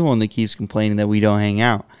because you're the one that keeps complaining that we don't hang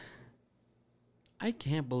out. I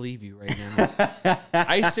can't believe you right now.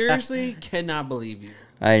 I seriously cannot believe you.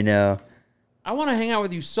 I know. I want to hang out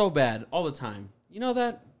with you so bad all the time. You know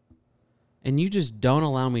that? And you just don't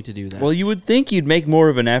allow me to do that. Well, you would think you'd make more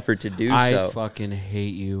of an effort to do I so. fucking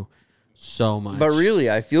hate you so much. But really,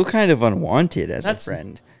 I feel kind of unwanted as That's- a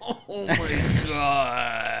friend. Oh my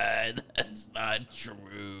god. That's not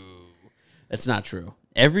true. That's not true.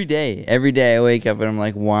 Every day I wake up and I'm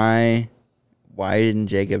like, why didn't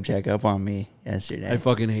Jacob check up on me yesterday? I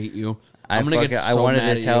fucking hate you. I I'm gonna get so wanted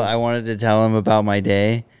mad to tell at you. I wanted to tell him about my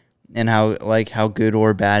day and how good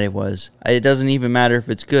or bad it was. It doesn't even matter if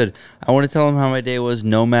it's good. I want to tell him how my day was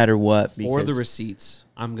no matter what. For the because- receipts,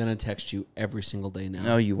 I'm gonna text you every single day now.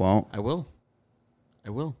 No, you won't. I will.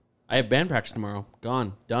 I have band practice tomorrow.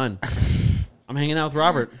 Gone. Done. I'm hanging out with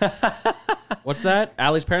Robert. What's that?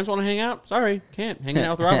 Allie's parents want to hang out? Sorry, can't. Hanging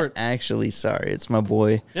out with Robert. Actually, sorry, it's my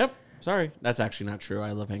boy. Yep. Sorry. That's actually not true.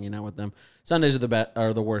 I love hanging out with them. Sundays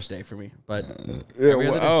are the worst day for me. But every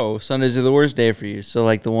other day. Oh, Sundays are the worst day for you. So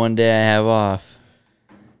like the one day I have off.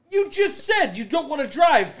 You just said you don't want to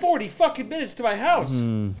drive 40 fucking minutes to my house.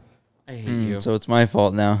 I hate you. So it's my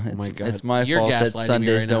fault now. It's, Oh my God. it's my You're fault that gaslighting me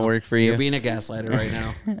Sundays right don't now. work for you. You're being a gaslighter right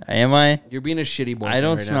now. Am I? You're being a shitty boy. I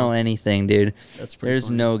don't right smell now. anything, dude. That's pretty There's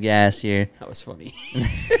funny. no gas here. That was funny.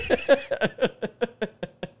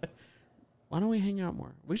 Why don't we hang out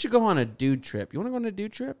more? We should go on a dude trip. You want to go on a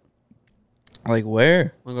dude trip? Like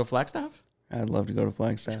where? Want to go to Flagstaff? I'd love to go to Let's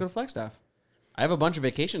Flagstaff. go to Flagstaff. I have a bunch of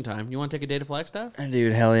vacation time. You want to take a day to Flagstaff?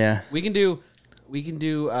 Dude, hell yeah. We can do.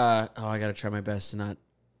 I gotta try my best to not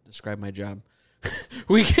describe my job.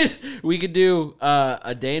 we could do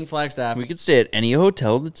a day in Flagstaff. We could stay at any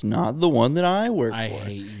hotel that's not the one that I work I for.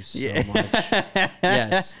 hate you so much.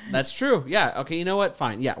 Yes, that's true. Yeah. Okay. You know what?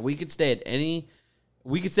 Fine. Yeah, we could stay at any.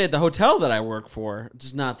 We could stay at the hotel that I work for,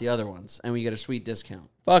 just not the other ones, and we get a sweet discount.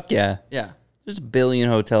 Fuck yeah. Yeah. There's a billion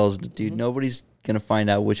hotels, dude. Nobody's gonna find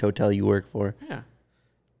out which hotel you work for. Yeah.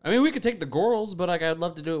 I mean, we could take the Gorals, but like, I'd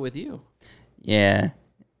love to do it with you. Yeah.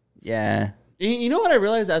 Yeah. You know what I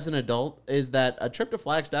realized as an adult is that a trip to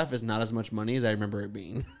Flagstaff is not as much money as I remember it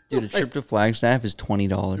being. Dude, a trip to Flagstaff is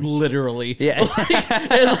 $20. Literally. Yeah.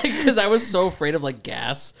 Because I was so afraid of like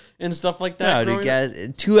gas and stuff like that. No, dude, growing up. gas.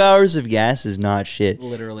 2 hours of gas is not shit.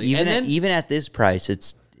 Literally. Even And at, then- even at this price,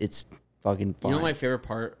 it's fucking fine. You know what my favorite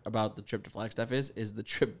part about the trip to Flagstaff is the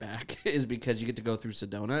trip back is because you get to go through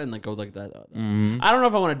Sedona and like go like that. I don't know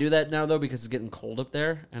if I want to do that now though because it's getting cold up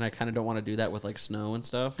there and I kind of don't want to do that with like snow and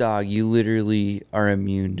stuff. Dog, you literally are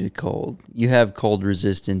immune to cold. You have cold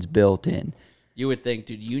resistance built in. You would think,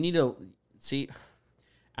 dude, you need to see.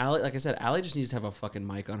 Allie, like I said, Allie just needs to have a fucking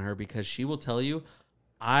mic on her because she will tell you,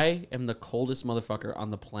 I am the coldest motherfucker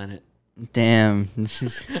on the planet. Damn.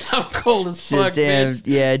 I'm cold as fuck, Damn. bitch.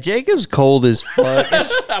 Yeah, Jacob's cold as fuck.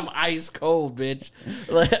 I'm ice cold, bitch.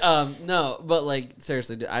 Like, no, but like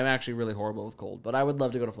seriously, dude, I'm actually really horrible with cold. But I would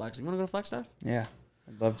love to go to Flagstaff. You want to go to Flagstaff? Yeah,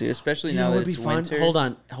 I'd love to, especially You now know that what would it's be fun? winter.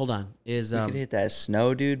 Hold on. Is We could hit that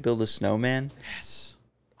snow, dude. Build a snowman. yes.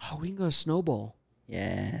 Oh, we can go to Snowball.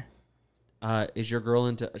 Yeah. Is your girl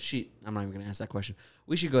into? I'm not even gonna ask that question.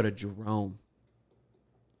 We should go to Jerome.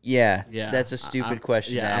 Yeah. Yeah, That's a stupid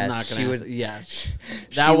question. Yeah, to I'm ask. not She gonna. would. Ask, yeah, she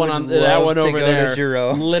that one would on that love one to over go to there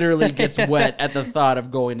Jerome. literally gets wet at the thought of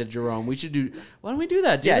going to Jerome. We should do. Why don't we do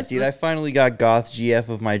that? Dude? Yeah, Let's- dude. I finally got goth GF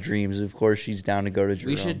of my dreams. Of course, she's down to go to Jerome.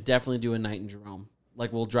 We should definitely do a night in Jerome.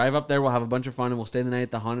 Like we'll drive up there, we'll have a bunch of fun, and we'll stay the night at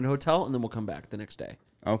the haunted hotel, and then we'll come back the next day.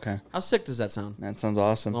 Okay. How sick does that sound? That sounds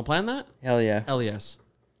awesome. Want to plan that? Hell yeah. Hell yes.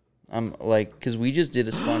 I'm like, because we just did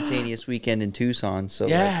a spontaneous weekend in Tucson. So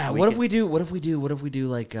Yeah. like, What if we do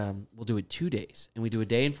like we'll do it 2 days, and we do a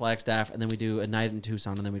day in Flagstaff, and then we do a night in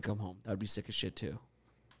Tucson, and then we come home. That would be sick as shit too.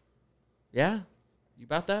 Yeah. You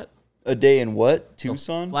about that? a day in what? So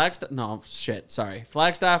Tucson? Flagstaff. No, shit. Sorry.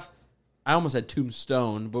 Flagstaff. I almost said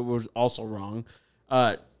Tombstone, but was also wrong.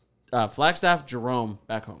 Flagstaff, Jerome,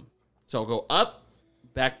 back home. So go up,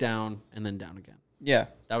 back down, and then down again. Yeah.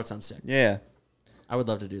 That would sound sick. Yeah. I would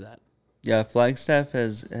love to do that. Yeah. Flagstaff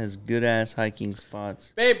has good ass hiking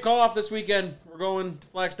spots. Babe, call off this weekend. We're going to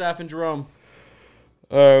Flagstaff and Jerome.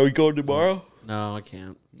 We going tomorrow? No, I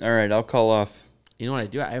can't. All right, I'll call off. You know what I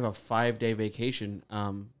do? I have a 5-day vacation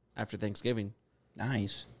after Thanksgiving.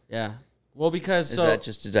 Nice. Yeah. Well, because Is so that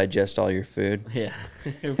just to digest all your food? yeah,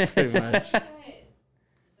 pretty much.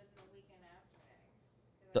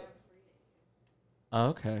 Oh,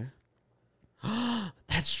 okay.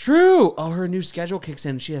 That's true. Oh, her new schedule kicks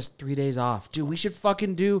in. She has 3 days off. Dude, we should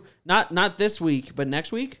fucking do not this week, but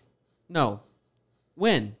next week? No.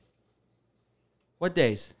 When? What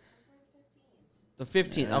days? The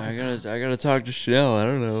 15th. Okay. I gotta talk to Chanel. I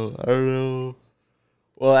don't know.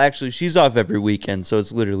 Well, actually, she's off every weekend, so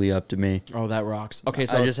it's literally up to me. Oh, that rocks. Okay,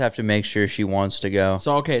 so I just have to make sure she wants to go.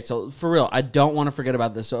 So for real, I don't want to forget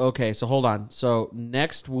about this. So hold on. So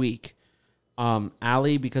next week,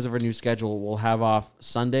 Allie, because of her new schedule, will have off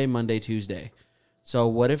Sunday, Monday, Tuesday. So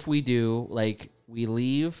what if we do like we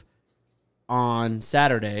leave on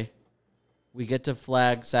Saturday, we get to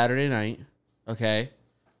Flag Saturday night, okay?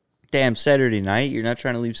 Damn, Saturday night? You're not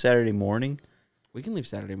trying to leave Saturday morning? We can leave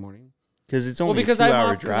Saturday morning. Because it's Well, only because a I'm 2-hour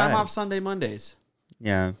off because drive. I'm off Sunday, Mondays.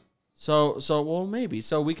 Yeah. So well maybe.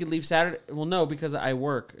 So we could leave Saturday. Well, no, because I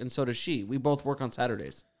work and so does she. We both work on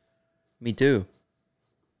Saturdays. Me too.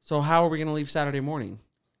 So how are we gonna leave Saturday morning?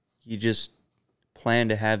 You just plan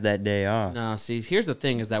to have that day off. No, see, here's the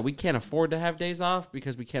thing: is that we can't afford to have days off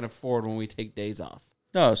because we can't afford when we take days off.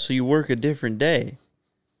 No, so you work a different day.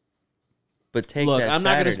 But take Look, that I'm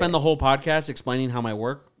not going to Saturday. spend the whole podcast explaining how my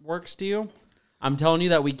work works to you. I'm telling you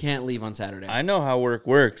that we can't leave on Saturday. I know how work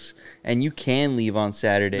works, and you can leave on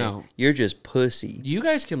Saturday. No. You're just pussy. You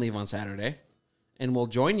guys can leave on Saturday, and we'll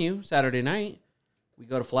join you Saturday night. We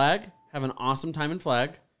go to Flag, have an awesome time in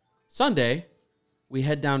Flag. Sunday, we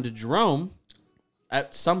head down to Jerome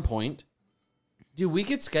at some point. Dude, we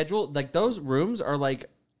could schedule, like, those rooms are like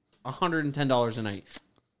 $110 a night.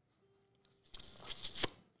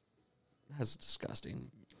 That's disgusting.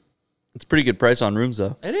 It's a pretty good price on rooms,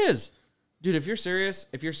 though. It is. Dude, if you're serious,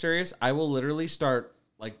 I will literally start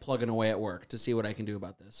like plugging away at work to see what I can do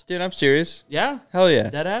about this. Dude, I'm serious. Yeah? Hell yeah.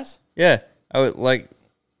 Dead ass? Yeah. I would like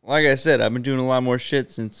I said, I've been doing a lot more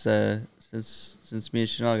shit since me and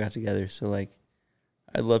Chanel got together. So like,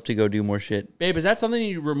 I'd love to go do more shit. Babe, is that something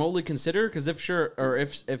you remotely consider? Because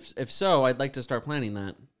if so, I'd like to start planning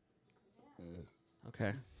that.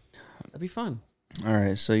 Okay. That'd be fun. All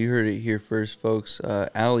right, so you heard it here first, folks.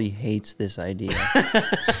 Allie hates this idea.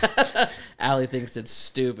 Allie thinks it's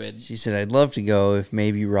stupid. She said, I'd love to go if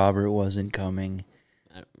maybe Robert wasn't coming.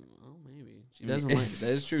 Well, maybe. She doesn't like that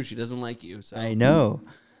is true. She doesn't like you. So I know.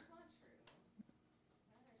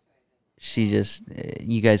 She just,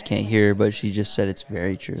 you guys can't hear her, but she just said it's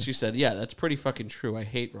very true. She said, yeah, that's pretty fucking true. I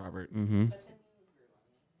hate Robert. Mm-hmm.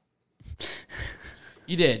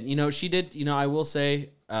 You did. You know, she did. You know, I will say,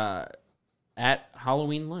 at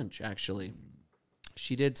Halloween lunch, actually,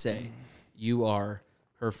 she did say, you are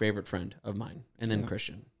her favorite friend of mine, and then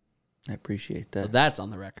Christian. I appreciate So that. that's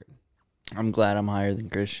on the record. I'm glad I'm higher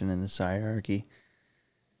than Christian in this hierarchy.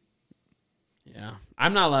 Yeah.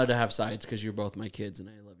 I'm not allowed to have sides because you're both my kids, and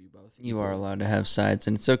I love you both. You are allowed to have sides,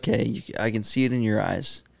 and it's okay. I can see it in your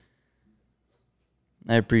eyes.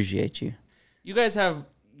 I appreciate you. You guys have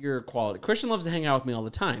your quality. Christian loves to hang out with me all the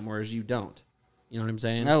time, whereas you don't. You know what I'm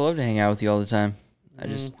saying? I love to hang out with you all the time. I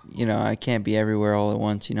just, I can't be everywhere all at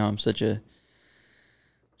once. I'm such a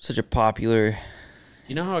popular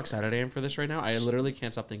You know how excited I am for this right now? I literally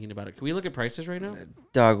can't stop thinking about it. Can we look at prices right now?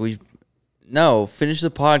 dog. No, finish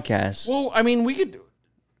the podcast. Well, I mean, we could.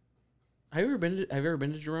 Have you ever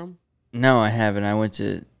been to Jerome? No, I haven't. I went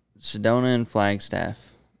to Sedona and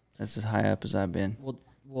Flagstaff. That's as high up as I've been.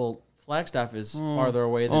 Well, Flagstaff is farther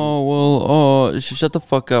away than. Shut the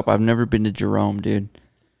fuck up. I've never been to Jerome, dude.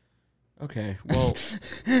 Okay, well,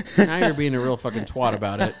 now you're being a real fucking twat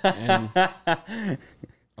about it, and I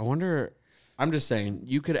wonder. I'm just saying,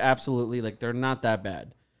 you could absolutely they're not that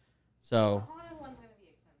bad. So,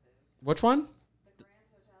 which one?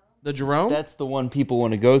 The Jerome? That's the one people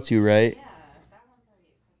want to go to, right?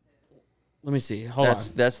 Let me see. Hold on.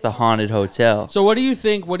 That's the haunted hotel. So, what do you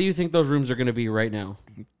think? What do you think those rooms are going to be right now?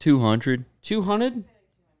 200. 200?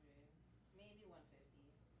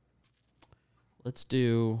 Let's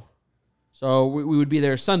do. So we would be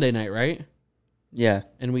there Sunday night, right? Yeah.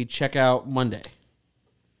 And we check out Monday.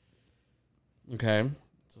 Okay.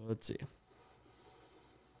 So let's see.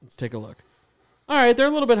 Let's take a look. All right, they're a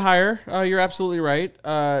little bit higher. You're absolutely right.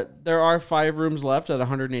 There are 5 rooms left at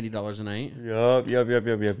 $180 a night.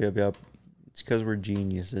 Yup. It's because we're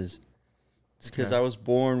geniuses. It's because I was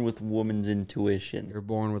born with woman's intuition. You're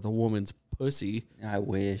born with a woman's pussy. I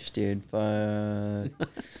wish, dude. Fuck.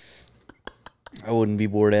 I wouldn't be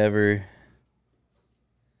bored ever.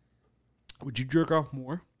 Would you jerk off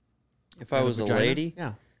more? If I was a lady?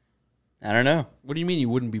 Yeah. I don't know. What do you mean you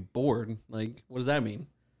wouldn't be bored? What does that mean?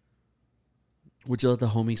 Would you let the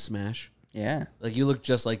homie smash? Yeah. You look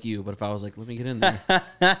just like you, but if I was let me get in there.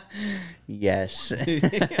 Yes.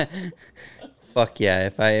 Fuck yeah.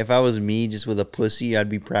 If I was me just with a pussy, I'd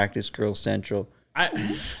be Practice Girl Central.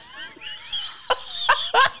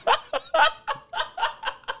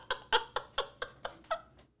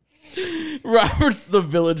 Robert's the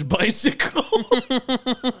village bicycle.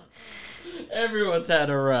 Everyone's had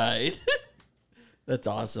a ride. That's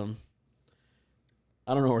awesome.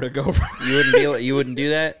 I don't know where to go from. You wouldn't do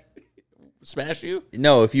that? Smash you?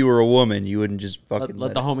 No, if you were a woman, you wouldn't just fucking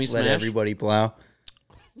let the homie let smash? everybody plow.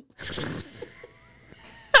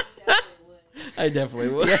 I definitely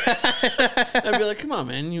would. I'd be like, come on,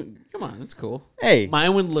 man. Come on, that's cool. Hey.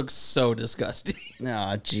 Mine would look so disgusting.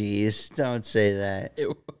 No, jeez. Don't say that. It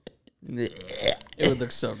would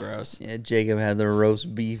look so gross. Yeah, Jacob had the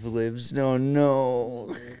roast beef lips.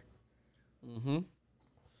 No. Mm-hmm.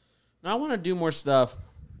 Now I want to do more stuff.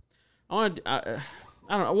 I don't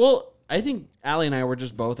know. Well, I think Allie and I were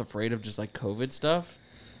just both afraid of just COVID stuff.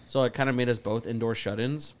 So it kind of made us both indoor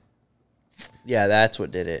shut-ins. Yeah, that's what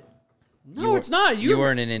did it. No, it's not. You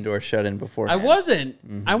weren't an indoor shut-in before. I wasn't.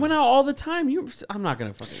 Mm-hmm. I went out all the time. I'm not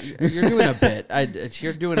gonna fucking. You're doing a bit.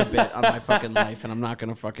 You're doing a bit on my fucking life, and I'm not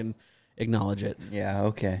gonna fucking acknowledge it. Yeah.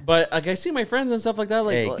 Okay. But I see my friends and stuff like that.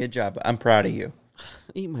 Hey, good job. I'm proud of you.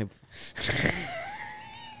 Eat my.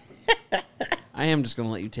 I am just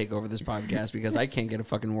gonna let you take over this podcast because I can't get a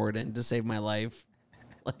fucking word in to save my life.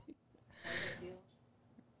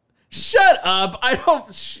 Shut up! I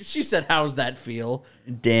don't. She said, "How's that feel?"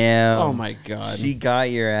 Damn. Oh my god. She got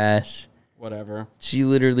your ass. Whatever. She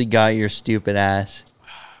literally got your stupid ass.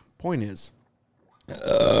 Point is,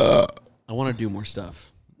 I want to do more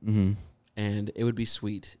stuff, and it would be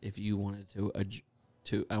sweet if you wanted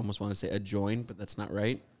to. I almost want to say adjoin, but that's not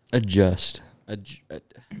right. Adjust.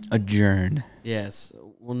 Adjourn. Yes.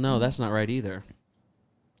 Well, no, that's not right either.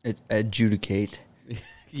 Adjudicate.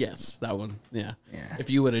 Yes, that one. Yeah. Yeah. If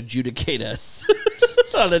you would adjudicate us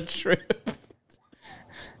on a trip.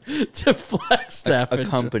 to Flagstaff. A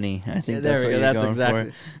company. I think There that's we what go. you're That's going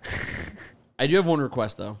exactly. for. I do have one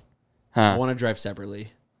request though. Huh? I want to drive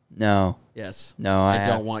separately. No. Yes. No, I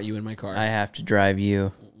don't want you in my car. I have to drive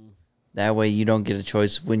you. That way you don't get a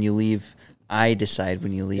choice of when you leave. I decide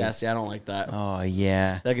when you leave. Yeah, see, I don't like that. Oh,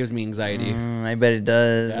 yeah. That gives me anxiety. I bet it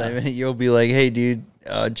does. Yeah. I bet you'll be like, hey, dude,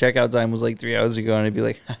 checkout time was like 3 hours ago. And I'd be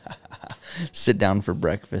like, sit down for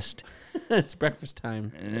breakfast. It's breakfast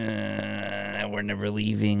time. We're never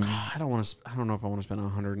leaving. I don't want to. I don't know if I want to spend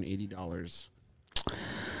 $180.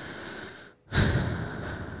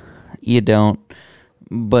 You don't,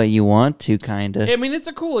 but you want to, kind of. I mean, it's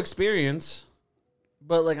a cool experience,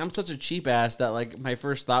 but like, I'm such a cheap ass that like my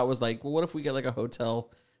first thought was like, well, what if we get like a hotel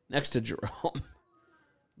next to Jerome?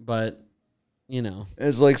 But you know,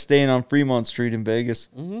 It's like staying on Fremont Street in Vegas.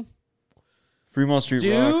 Mm-hmm. Fremont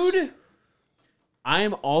Street rocks. dude, I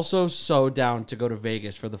am also so down to go to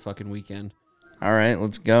Vegas for the fucking weekend. All right,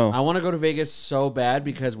 let's go. I want to go to Vegas so bad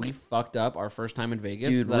because we fucked up our first time in Vegas.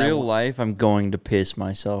 Dude, that real life, I'm going to piss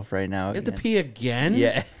myself right now. You have to again. pee again?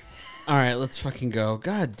 Yeah. All right, let's fucking go.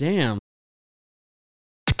 God damn.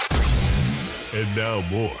 And now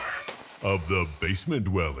more of The Basement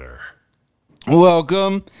Dweller.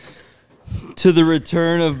 Welcome to the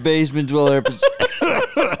return of Basement Dweller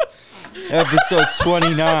episode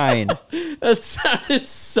 29. That sounded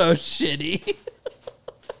so shitty.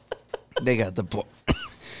 They got the point.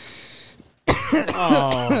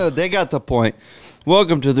 Oh. They got the point.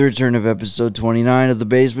 Welcome to the return of episode 29 of the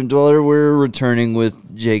Basement Dweller. We're returning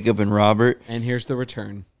with Jacob and Robert, And here's the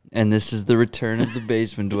return. and this is the return of the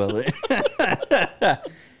Basement Dweller.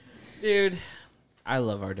 Dude, I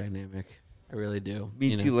love our dynamic. I really do. Me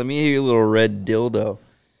You too. know, Let me hear your little red dildo.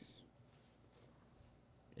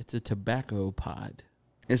 it's a tobacco pod.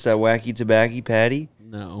 It's that wacky tobacco patty.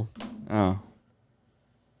 No. Oh.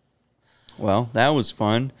 Well, that was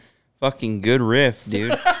fun. Fucking good riff,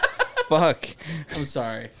 dude. Fuck. I'm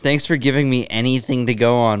sorry. Thanks for giving me anything to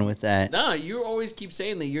go on with that. No, you always keep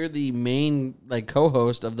saying that you're the main like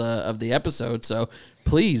co-host of the episode, so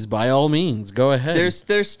please, by all means, go ahead.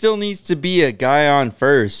 There still needs to be a guy on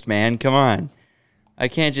first, man. Come on. I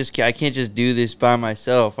can't just do this by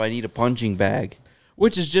myself. I need a punching bag.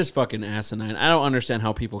 Which is just fucking asinine. I don't understand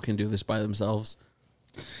how people can do this by themselves.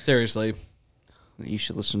 Seriously. You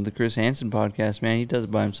should listen to the Chris Hansen podcast, man. He does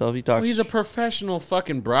it by himself. He talks, Well, he's a professional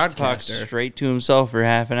fucking talks broadcaster. straight to himself for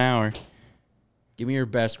half an hour. Give me your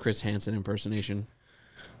best Chris Hansen impersonation.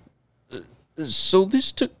 So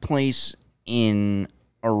this took place in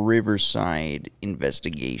a Riverside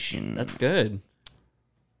investigation. That's good.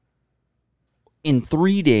 In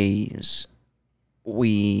 3 days,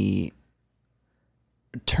 we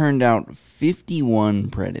turned out 51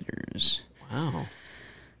 predators. Wow.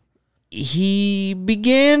 He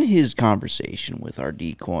began his conversation with our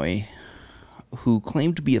decoy, who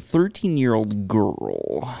claimed to be a 13-year-old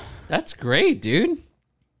girl. That's great, dude.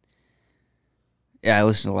 Yeah, I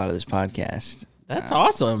listen to a lot of this podcast. That's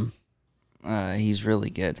awesome. He's really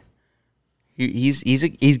good.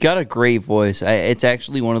 He's got a great voice. It's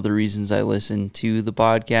actually one of the reasons I listen to the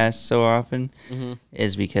podcast so often,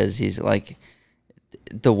 is because he's like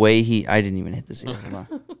the way he. I didn't even hit this. Hold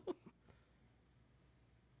on.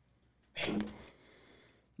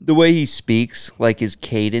 The way he speaks, like his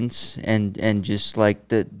cadence and just like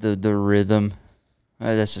the rhythm.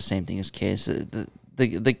 That's the same thing as cadence.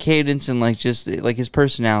 The cadence and like just like his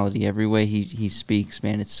personality, every way he speaks,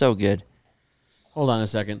 man, it's so good. Hold on a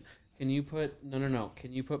second. Can you put no?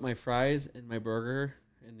 Can you put my fries and my burger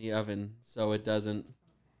in the oven so it doesn't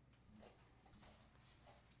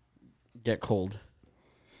get cold?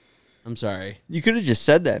 I'm sorry. You could have just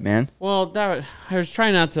said that, man. Well, I was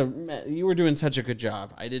trying not to. You were doing such a good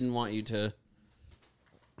job. I didn't want you to.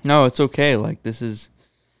 No, it's okay. Like this is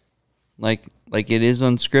like it is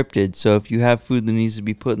unscripted. So if you have food that needs to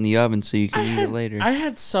be put in the oven so you can eat it later. I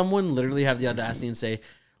had someone literally have the audacity and say,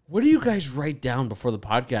 "What do you guys write down before the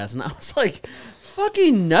podcast?" And I was like,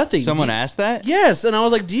 "Fucking nothing." Someone asked that? Yes, and I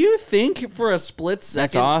was like, "Do you think for a split That's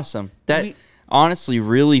second?" awesome. That we- honestly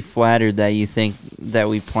really flattered that you think that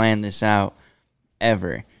we planned this out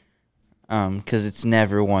ever. Because it's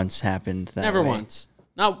never once happened that Never way. once,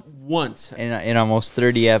 not once. In almost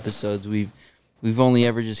 30 episodes, we've only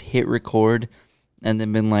ever just hit record and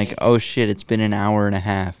then been like, oh shit, it's been an hour and a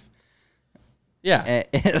half. Yeah,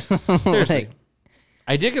 Seriously. seriously.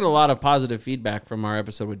 I did get a lot of positive feedback from our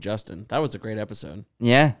episode with Justin. That was a great episode.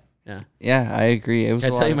 Yeah. Yeah. Yeah, I agree. It was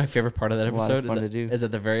Can I a tell you lot my favorite part of that a lot of episode? fun Is, to do. is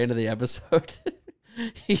at the very end of the episode.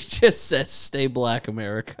 He just says, "Stay black,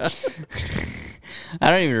 America." I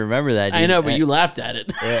don't even remember that. I dude. know, but you laughed at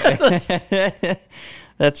it.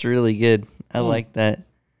 That's really good. I like that.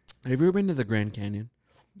 Have you ever been to the Grand Canyon?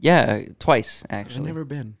 Yeah, twice I've actually. never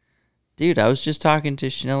been. Dude, I was just talking to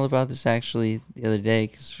Chanel about this actually the other day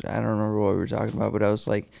because I don't remember what we were talking about, but I was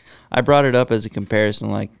like, I brought it up as a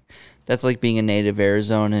comparison. Like, that's like being a native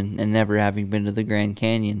Arizonan and never having been to the Grand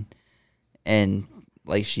Canyon. And,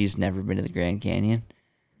 like, she's never been to the Grand Canyon.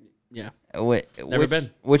 Yeah. Never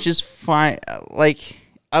been. Which is fine. Like,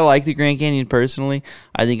 I like the Grand Canyon personally.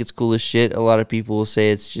 I think it's cool as shit. A lot of people will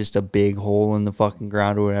say it's just a big hole in the fucking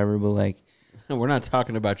ground or whatever, but, like, We're not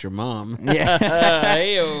talking about your mom. yeah.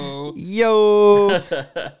 Hey-o. Yo.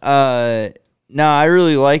 No, I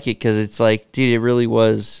really like it because it's like, dude, it really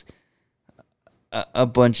was a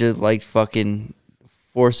bunch of like fucking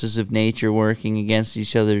forces of nature working against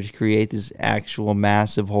each other to create this actual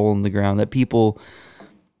massive hole in the ground that people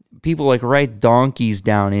like ride donkeys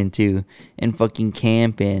down into and fucking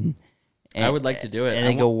camp in. I would like to do it. And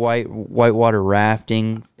they go whitewater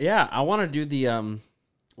rafting. Yeah, I want to do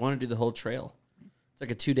the whole trail. It's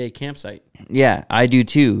like a 2-day campsite. Yeah, I do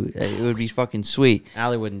too. It would be fucking sweet.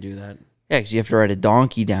 Allie wouldn't do that. Yeah, because you have to ride a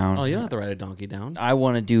donkey down. Oh, you don't have to ride a donkey down. I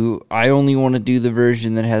only want to do the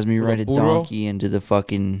version that has me With ride a a burro? donkey into the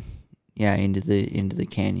fucking, into the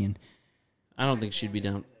canyon. I don't think she'd be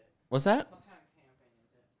down. What's that?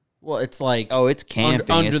 Well, it's like Oh, it's camping.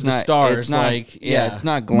 under It's the not- stars. It's not, like yeah, it's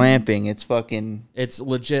not glamping. It's fucking. It's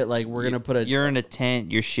legit. Like we're gonna put a. You're in a tent.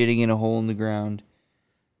 You're shitting in a hole in the ground.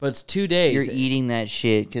 But it's 2 days. You're eating that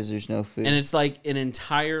shit because there's no food. And it's like an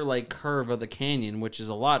entire like curve of the canyon, which is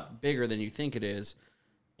a lot bigger than you think it is.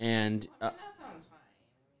 And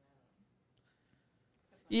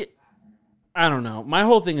yeah, I don't know. My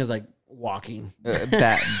whole thing is like walking.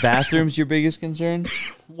 Bathroom's your biggest concern.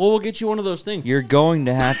 Well, we'll get you one of those things. You're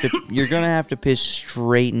gonna have to piss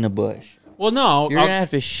straight in the bush. Well, no. You're gonna have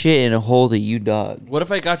to shit in a hole that you dug. What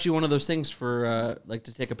if I got you one of those things for like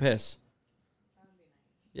to take a piss?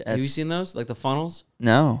 Yeah, have you seen those? Like the funnels?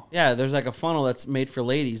 No. Yeah, there's like a funnel that's made for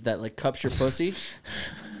ladies that like cups your pussy,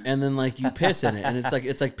 and then like you piss in it, and it's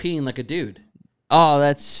like peeing like a dude. Oh,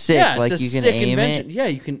 that's sick. Yeah, like it's a you can sick aim invention. it. Yeah,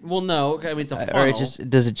 you can. Well, no, I mean it's a funnel. Or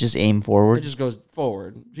does it just aim forward? It just goes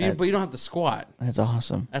forward, but you don't have to squat. That's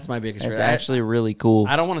awesome. That's my biggest That's fear. actually really cool.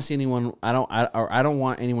 I don't want to see anyone. I don't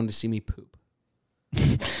want anyone to see me poop.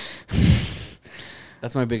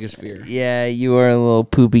 That's my biggest fear. Yeah, you are a little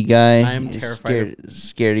poopy guy. I am You're terrified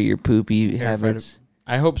Scared of your poopy Terrified habits.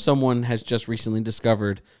 I hope someone has just recently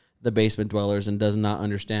discovered the basement dwellers and does not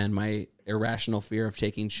understand my irrational fear of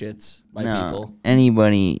taking shits by people.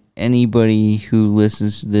 Anybody who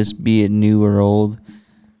listens to this, be it new or old,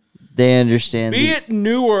 they understand. Be it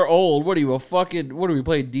new or old, what are you what are we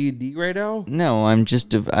playing D&D right now? No, I'm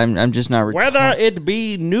just not. Whether it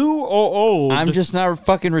be new or old. I'm just not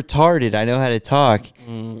fucking retarded. I know how to talk.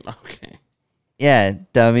 Okay. Yeah,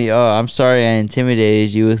 dummy. Oh, I'm sorry I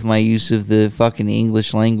intimidated you with my use of the fucking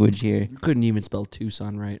English language here. You couldn't even spell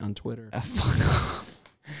Tucson right on Twitter.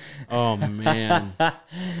 Oh, man.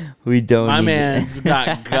 We don't. My need man's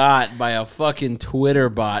got by a fucking Twitter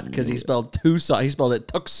bot because he spelled Tucson. He spelled it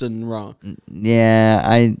Tucson wrong.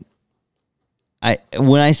 Yeah, I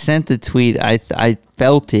when I sent the tweet, I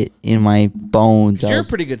felt it in my bones. You're a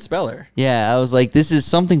pretty good speller. Yeah, I was like,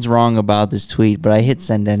 something's wrong about this tweet, but I hit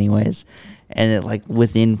send anyways. And it, like,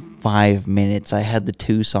 within 5 minutes, I had the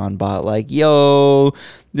Tucson bot like, yo,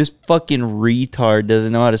 this fucking retard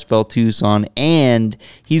doesn't know how to spell Tucson, and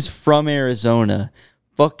he's from Arizona.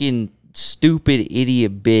 Fucking stupid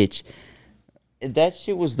idiot bitch. That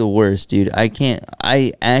shit was the worst, dude.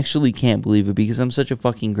 I actually can't believe it because I'm such a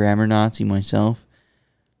fucking grammar Nazi myself.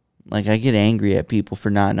 Like, I get angry at people for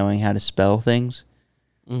not knowing how to spell things.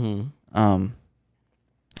 Mm-hmm.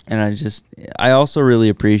 And I also really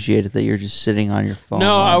appreciate it that you're just sitting on your phone.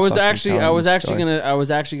 No, I was fucking actually telling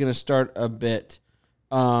the gonna story. start a bit.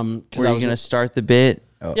 Were you gonna start the bit?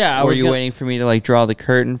 Yeah, Were you waiting for me to like draw the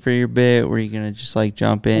curtain for your bit? Were you gonna just like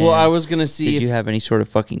jump in? Well, I was gonna see Did if you have any sort of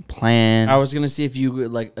fucking plan? I was gonna see if you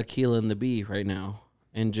would like Aquila and the Bee right now,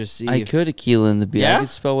 and just see. I could Aquila in the bit. Yeah? I could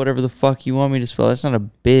spell whatever the fuck you want me to spell. That's not a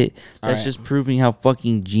bit. That's right. just proving how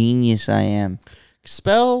fucking genius I am.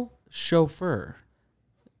 Spell chauffeur,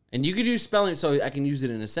 and you could use spelling. So I can use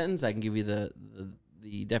it in a sentence. I can give you the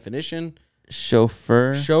definition.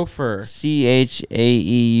 Chauffeur. Chauffeur.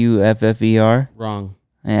 CHAEUFFER. Wrong.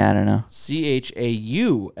 Yeah, I don't know.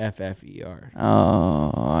 CHAUFFER.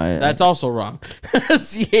 Oh, That's also wrong.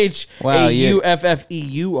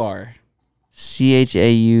 CHAUFFEUR.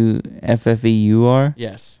 CHAUFFEUR.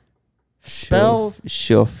 Yes. Spell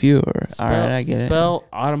chauffeur. All right, I get it. Spell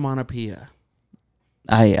onomatopoeia.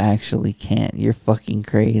 I actually can't. You're fucking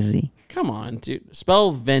crazy. Come on, dude.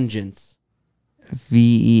 Spell vengeance.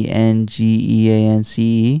 VENGEANCE.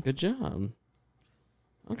 Good job.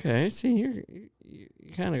 Okay, see, you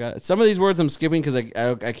kind of got it. Some of these words I'm skipping because I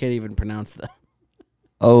can't even pronounce them.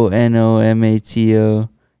 ONOMATO.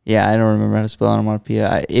 Yeah, I don't remember how to spell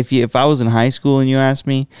onomatopoeia. If I was in high school and you asked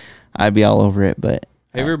me, I'd be all over it. But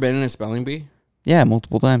Have you ever been in a spelling bee? yeah,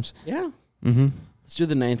 multiple times. Yeah. Mm-hmm. Let's do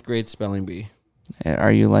the 9th grade spelling bee.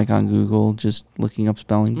 Are you like on Google just looking up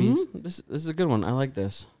spelling bees? This is a good one. I like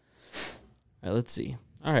this. All right, let's see.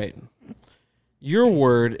 All right. Your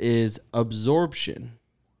word is absorption.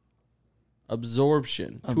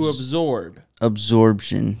 Absorption. To absorb.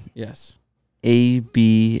 Absorption. Yes.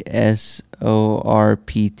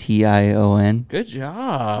 ABSORPTION. Good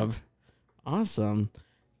job. Awesome.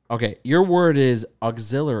 Okay. Your word is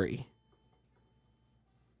auxiliary.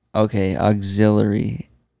 Okay, auxiliary.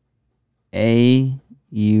 AUXILLIARY.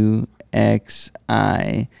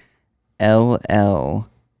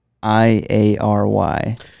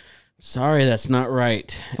 Sorry, that's not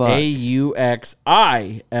right. Fuck.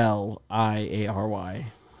 AUXILLIARY.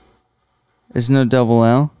 There's no double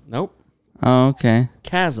L? Nope. Oh, okay.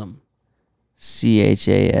 Chasm.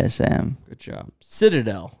 CHASM. Good job.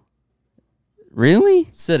 Citadel. Really?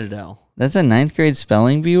 Citadel. That's a 9th grade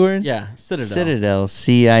spelling bee word? Yeah, citadel. Citadel.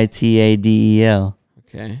 CITADEL.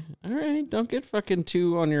 Okay. All right. Don't get fucking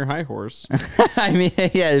too on your high horse. I mean,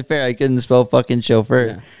 yeah, fair. I couldn't spell fucking chauffeur.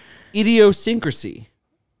 Yeah. Idiosyncrasy.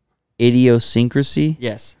 Idiosyncrasy?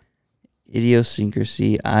 Yes.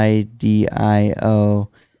 Idiosyncrasy. IDIOSY.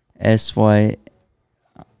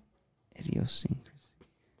 Idiosyncrasy.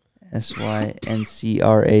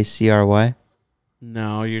 SYNCRACRY.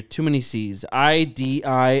 No, you're too many C's.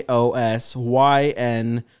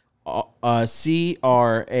 IDIOSYNCRASY.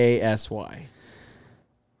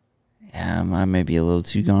 Yeah, I may be a little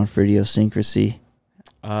too gone for idiosyncrasy.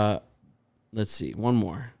 Let's see. One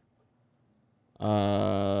more.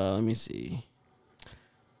 Let me see.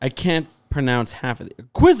 I can't pronounce half of it.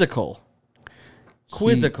 Quizzical.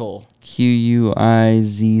 Quizzical.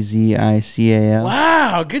 QUIZZICAL.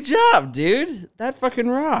 Wow, good job, dude. That fucking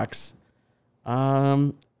rocks.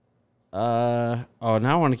 Oh, now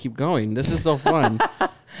I want to keep going. This is so fun.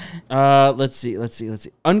 Let's see.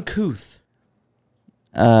 Uncouth.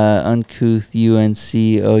 Uncouth.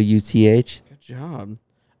 UNCOUTH. Good job.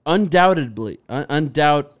 Undoubtedly.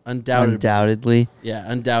 Undoubtedly. Yeah,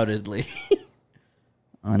 undoubtedly.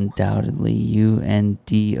 Undoubtedly.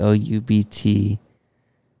 UNDOUBTETDLY.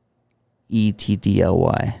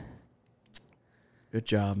 Good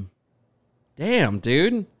job. Damn,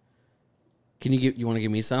 dude. You want to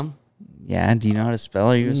give me some? Yeah, do you know how to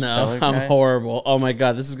spell? Are you a No, speller guy? I'm horrible. Oh my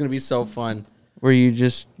god, this is gonna be so fun. Are you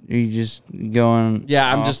just going?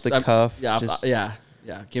 Yeah, I'm off just the I'm- cuff. Yeah, just, yeah.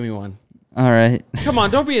 Give me one. All right. Come on,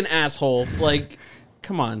 don't be an asshole. Like,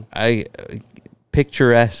 come on.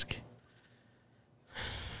 Picturesque.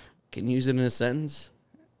 Can you use it in a sentence?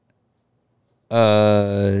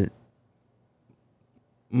 My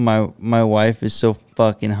wife is so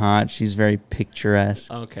fucking hot. She's very picturesque.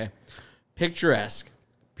 Okay. Picturesque.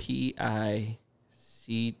 PICTURESQUE.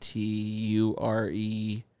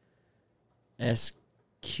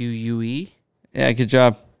 Yeah, good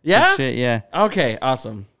job. Yeah? Good shit, yeah. Okay,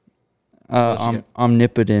 awesome. else you got?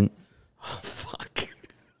 Omnipotent. Fuck.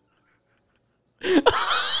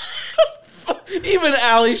 Even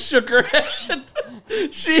Allie shook her head.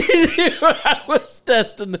 She knew I was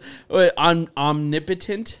destined. Wait,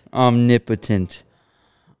 omnipotent? Omnipotent.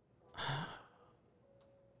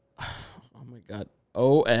 Oh my god.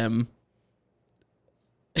 OM.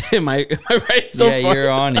 Am I right so yeah, far? you're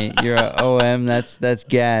on it. You're a OM. That's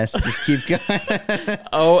gas. Just keep going.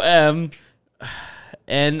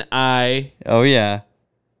 OMNI. Oh yeah.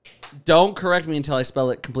 Don't correct me until I spell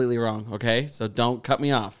it completely wrong, okay? So don't cut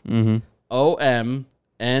me off. Mm-hmm. OMNIPU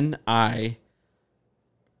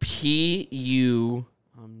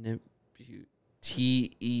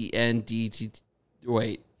TENDT.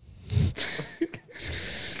 Wait.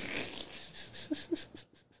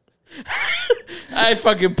 I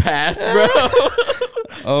fucking passed, bro.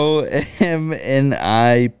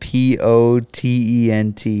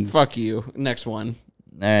 OMNIPOTENT. Fuck you. Next one.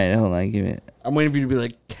 All right, hold on. Give it. I'm waiting for you to be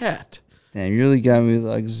like, cat. Damn, you really got me with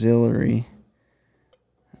auxiliary.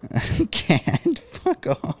 Can't. Fuck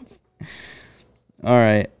off. All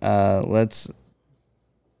right, let's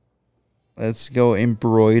go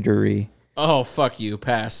embroidery. Oh, fuck you.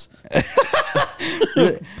 Pass.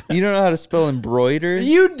 You don't know how to spell embroider?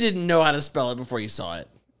 You didn't know how to spell it before you saw it.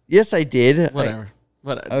 Yes, I did. Whatever.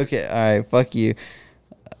 Whatever. Okay, all right. Fuck you.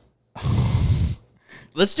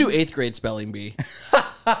 Let's do 8th grade spelling bee.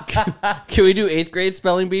 Can we do 8th grade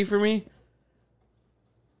spelling bee for me?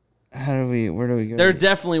 Where do we go? There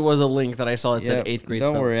definitely was a link that I saw that said 8th grade Don't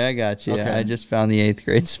spelling. worry, I got you. Okay. I just found the 8th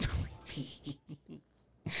grade spelling bee.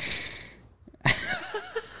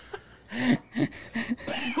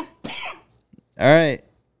 All right.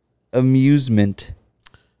 Amusement.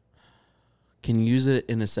 Can you use it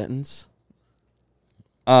in a sentence?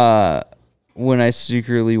 When I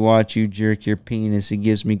secretly watch you jerk your penis, it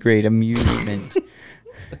gives me great amusement.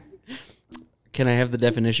 Can I have the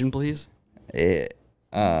definition, please? Give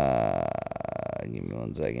me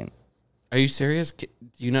 1 second. Are you serious? Do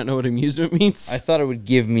you not know what amusement means? I thought it would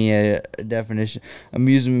give me a definition.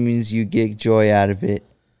 Amusement means you get joy out of it.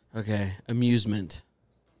 Okay, amusement.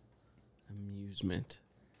 Amusement.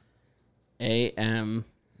 AMUSEMENT.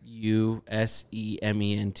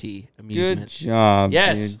 Amusement. Good job.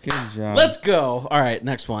 Yes. Dude. Good job. Let's go. All right,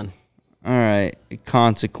 next one. All right.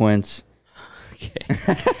 Consequence. Okay.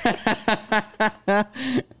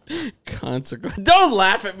 Consequence. Don't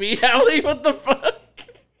laugh at me, Allie. What the fuck?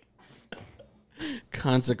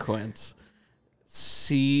 Consequence.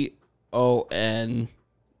 CON.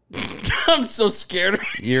 I'm so scared.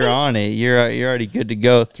 You're on it. You're already good to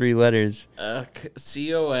go. 3 letters.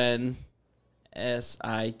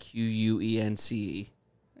 CONSIQUENCE.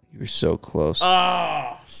 You were so close.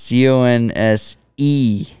 Oh,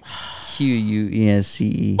 CONSEQUENCE.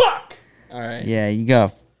 fuck. All right. Yeah, you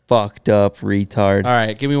got fucked up, retard. All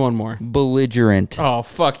right, give me one more. Belligerent. Oh,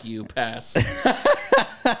 fuck you. Pass.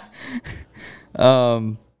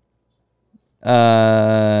 All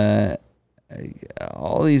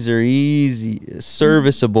these are easy.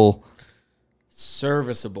 Serviceable.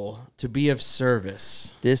 Serviceable. To be of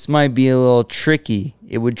service. This might be a little tricky.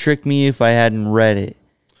 It would trick me if I hadn't read it.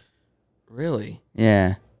 Really?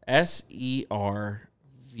 Yeah. SERVICEABLE.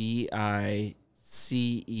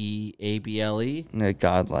 No,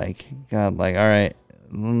 godlike. All right.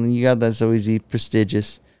 You got that so easy.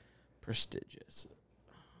 Prestigious. Prestigious.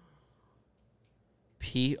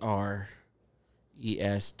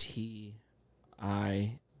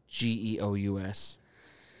 PRESTIGEOUS.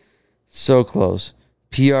 So close.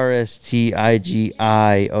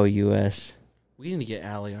 PRSTIGIOUS. We need to get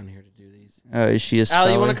Allie on here to do these. Oh, is she a speller?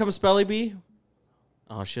 Allie, you want to come spelly bee?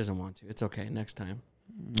 Oh, she doesn't want to. It's okay. Next time.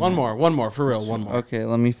 One more. For real, one more. Okay,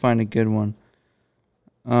 let me find a good one.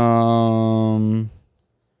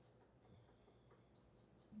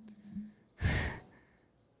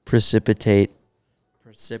 Precipitate.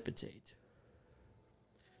 Precipitate.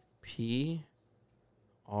 PREC.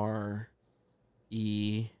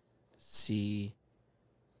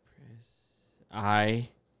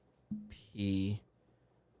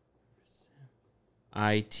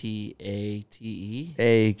 ITATE.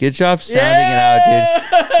 Hey, good job sounding it out, dude.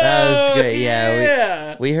 That was great.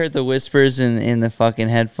 Yeah, we heard the whispers in the fucking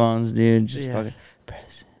headphones, dude. Just Yes. fucking.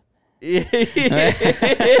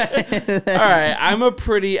 All right,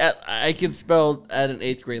 I can spell at an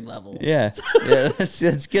 8th grade level. Yeah,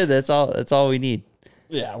 that's good. That's all we need.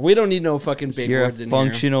 Yeah, we don't need no fucking big You're a words in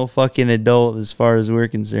functional fucking adult as far as we're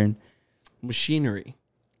concerned. here. Machinery.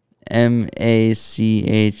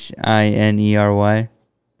 MACHINERY.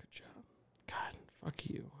 Good job. God, fuck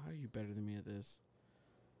you. How are you better than me at this?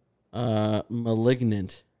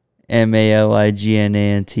 Malignant.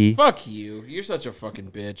 MALIGNANT. Fuck you. You're such a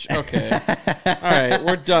fucking bitch. Okay. All right,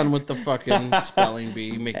 we're done with the fucking spelling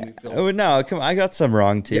bee. You making me feel. Oh no, come on, I got some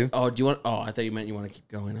wrong too. Oh, do you want? Oh, I thought you meant you want to keep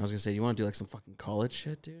going. I was gonna say, you want to do like some fucking college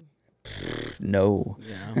shit, dude? No.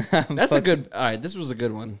 Yeah. That's a good. All right, this was a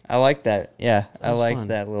good one. I like that. Yeah, I was like fun.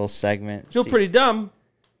 that little segment. Feel See- pretty dumb.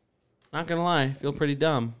 Not gonna lie, feel pretty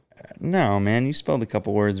dumb. No, man, you spelled a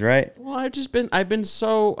couple words right. Well, I've been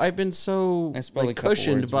so I spelled a like couple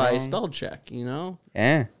cushioned words by wrong. spell check, you know?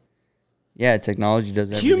 Yeah. Yeah, technology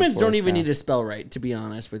does everything. Humans for don't us even now. need to spell right, to be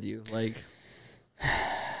honest with you. Like,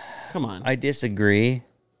 come on. I disagree.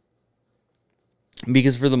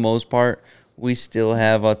 Because for the most part, we still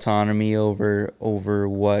have autonomy over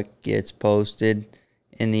what gets posted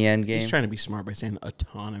in the end game. He's trying to be smart by saying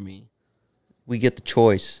autonomy. We get the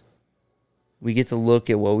choice. We get to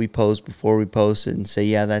look at what we post before we post it and say,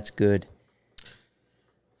 yeah, that's good.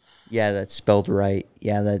 Yeah, that's spelled right.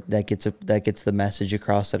 Yeah, that gets the message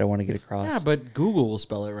across that I want to get across. Yeah, but Google will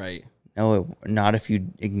spell it right. No, not if you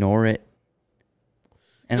ignore it.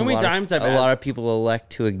 And How many times I've a lot asked- of people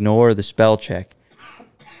elect to ignore the spell check.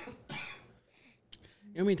 You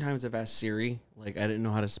know how many times I've asked Siri, like, I didn't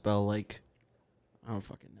know how to spell, like, I don't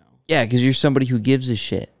fucking know. Yeah, because you're somebody who gives a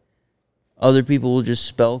shit. Other people will just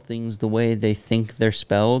spell things the way they think they're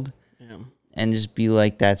spelled Yeah. and just be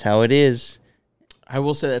like, that's how it is. I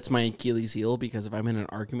will say that's my Achilles heel because if I'm in an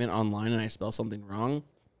argument online and I spell something wrong,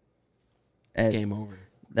 it's And game over.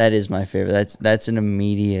 That is my favorite. That's an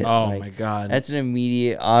immediate. Oh like, my God. That's an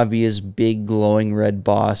immediate, obvious, big glowing red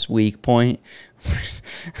boss weak point.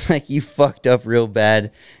 Like you fucked up real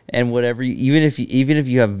bad, and whatever. Even if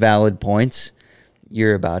you have valid points,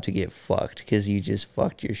 you're about to get fucked because you just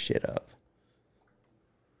fucked your shit up.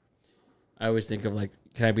 I always think of like,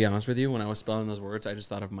 can I be honest with you? When I was spelling those words, I just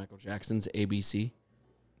thought of Michael Jackson's ABC.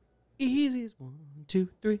 Easy as 1, 2,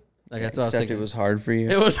 3. Like that's what I was Except thinking. it was hard for you.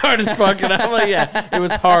 It was hard as fuck. And I'm like, yeah, it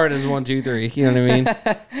was hard as 1, 2, 3. You know what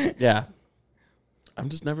I mean? Yeah. I've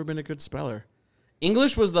just never been a good speller.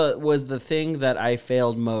 English was the thing that I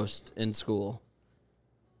failed most in school.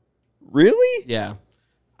 Really? Yeah.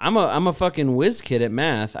 I'm a fucking whiz kid at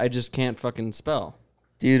math. I just can't fucking spell.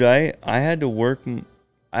 Dude, I had to work.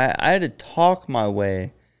 I had to talk my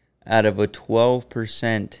way out of a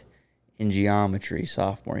 12% in geometry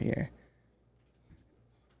sophomore year.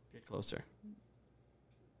 Get closer.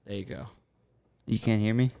 There you go. You can't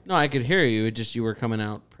hear me? No, I could hear you. It just you were coming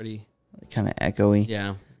out pretty. Kind of echoey.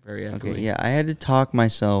 Yeah, very echoey. Okay, yeah, I had to talk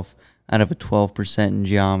myself out of a 12% in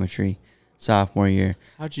geometry sophomore year.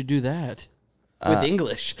 How'd you do that? With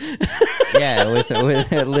English. Yeah, with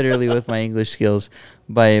literally with my English skills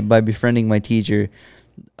by befriending my teacher,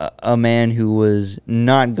 a man who was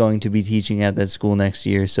not going to be teaching at that school next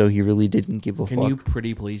year, so he really didn't give a fuck. Can you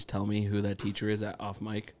pretty please tell me who that teacher is at off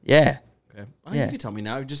mic? Yeah. Okay. Oh, Yeah. You can tell me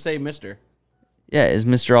now. Just say Mister. Yeah, it's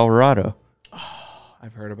Mr. Alvarado.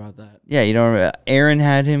 I've heard about that. Yeah, you know, Aaron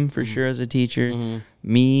had him for sure as a teacher.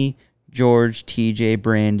 Me, George, TJ,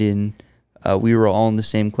 Brandon, we were all in the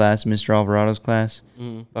same class, Mr. Alvarado's class.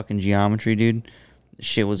 Fucking geometry, dude.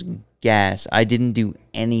 Shit was gas. I didn't do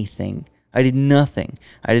anything. I did nothing.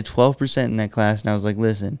 I did 12% in that class, and I was like,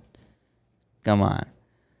 listen, come on.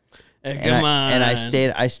 Come on. And I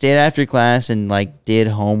stayed after class and like did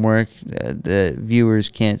homework. The viewers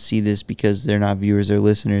can't see this because they're not viewers, they're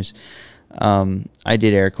listeners. I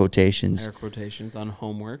did air quotations. Air quotations on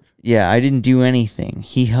homework. Yeah, I didn't do anything.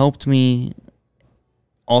 He helped me,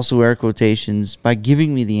 also air quotations, by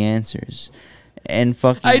giving me the answers. And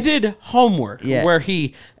fucking... I did homework Yeah. where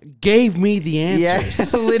he gave me the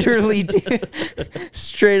answers. Yeah, literally, dude.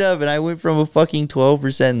 Straight up. And I went from a fucking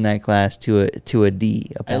 12% in that class to a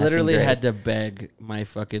D. A I passing literally grade. had to beg my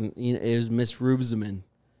fucking... You know, it was Miss Rubzeman,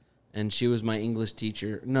 and she was my English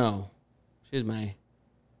teacher. No, she was my...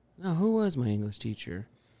 No, who was my English teacher?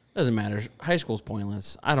 Doesn't matter. High school's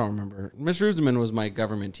pointless. I don't remember. Miss Rubzeman was my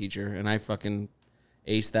government teacher, and I fucking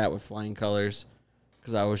aced that with flying colors.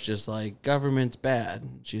 Because I was just like, government's bad.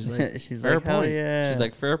 She's like, She's fair like, hell point. yeah. She's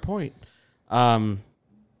like, fair point.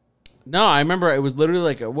 No, I remember it was literally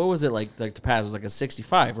like, what was it like to pass? It was like a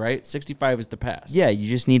 65, right? 65 is to pass. Yeah, you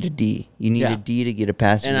just need a D. You need Yeah. a D to get a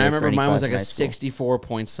passing And grade I for remember any mine was class like in a high school. 64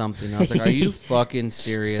 point something. I was like, are you fucking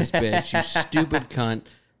serious, bitch? You stupid cunt.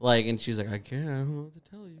 Like, and she's like, I can't, I don't know what to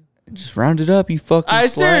tell you. Just round it up, you fucking I slut.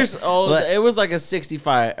 serious. Oh, But- it was like a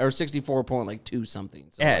 65 or 64 point like 2 something.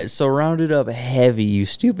 So Yeah, so round it up heavy, you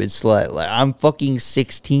stupid slut. Like, I'm fucking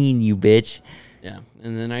 16, you bitch. yeah.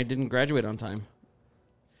 And then I didn't graduate on time.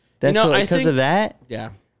 That's know, I because think- of that?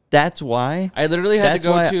 Yeah. That's why? I literally had That's to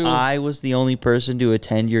go why to. I was the only person to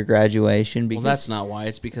attend your graduation because Well, that's not why.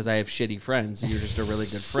 It's because I have shitty friends. You're just a really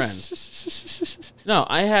good friend. No,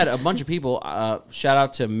 I had a bunch of people. Shout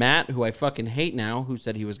out to Matt, who I fucking hate now, who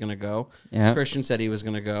said he was going to go. Yeah. Christian said he was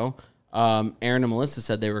going to go. Aaron and Melissa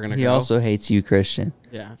said they were going to he go. also hates you, Christian.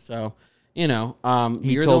 Yeah, so, you know.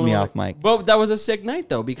 He you're the told only me one off mic. But that was a sick night,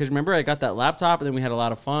 though, because remember, I got that laptop, and then we had a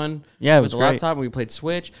lot of fun. Yeah, it with was the great. laptop, and we played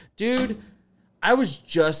Switch. Dude, I was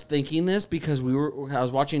just thinking this because I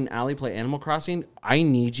was watching Allie play Animal Crossing. I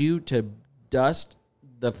need you to dust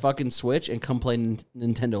the fucking Switch and come play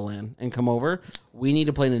Nintendo Land and come over. We need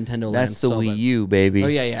to play Nintendo Land. That's the so Wii bad. U, baby. Oh,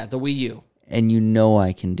 yeah, the Wii U. And you know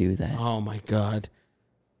I can do that. Oh, my God.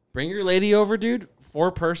 Bring your lady over, dude.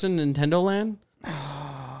 4-person Nintendo Land.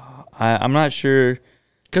 I'm not sure.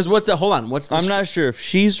 Because hold on. What's the I'm not sure if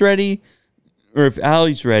she's ready or if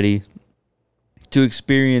Allie's ready to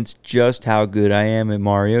experience just how good I am at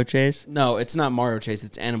Mario Chase. No, it's not Mario Chase.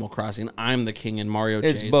 It's Animal Crossing. I'm the king in Mario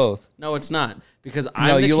It's Chase. both. No, it's not because I'm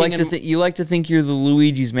No, the you king like to think you like to think you're the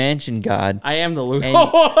Luigi's Mansion god. I am the Luigi. And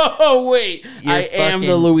Oh wait, You're I am the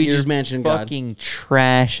fucking- Luigi's you're Mansion god. fucking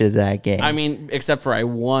trash at that game. I mean, except for I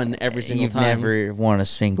won every single You've time. never won a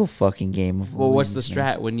single fucking game of Well, what's the Luigi's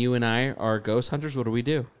strat when you and I are ghost hunters? What do we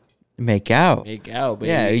do? Make out. Make out, baby.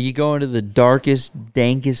 Yeah, you go into the darkest,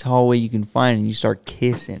 dankest hallway you can find and you start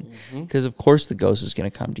kissing. Mm-hmm. Because, of course, the ghost is going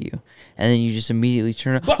to come to you. And then you just immediately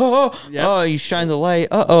turn up. Oh, you shine the light.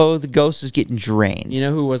 Uh-oh, the ghost is getting drained. You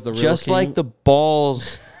know who was the real just king like the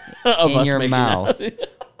balls of in us your making mouth. out?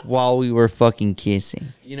 while we were fucking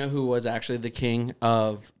kissing. You know who was actually the king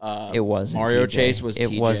of It wasn't Mario TJ. Chase? Was it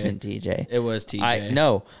TJ. wasn't TJ. It was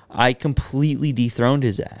TJ. I completely dethroned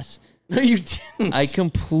his ass. No, you didn't. I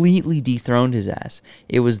completely dethroned his ass.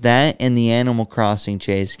 It was that and the Animal Crossing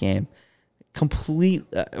chase game.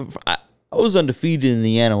 I was undefeated in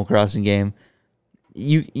the Animal Crossing game.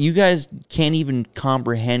 You guys can't even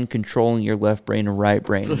comprehend controlling your left brain and right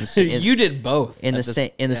brain. You did both in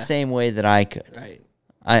the same way that I could. Right.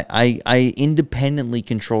 I independently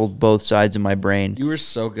controlled both sides of my brain. You were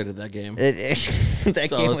so good at that game. That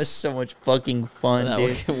game was so much fucking fun,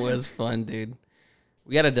 dude. It was fun, dude.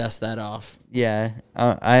 We gotta dust that off. Yeah,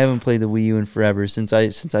 I haven't played the Wii U in forever since I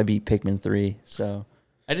beat Pikmin 3. So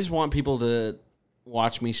I just want people to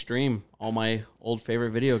watch me stream all my old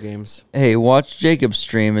favorite video games. hey, watch Jacob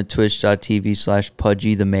stream at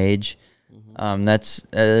twitch.tv/Pudgy the Mage. That's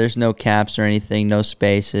there's no caps or anything, no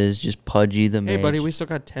spaces, just Pudgy the Mage. Hey, buddy, we still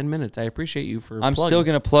got 10 minutes. I appreciate you for I'm plugging. still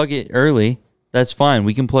gonna plug it early. That's fine.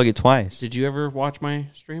 We can plug it twice. Did you ever watch my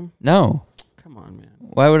stream? No. Come on, man.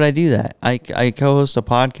 Why would I do that? I co-host a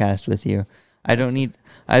podcast with you. I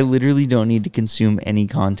literally don't need to consume any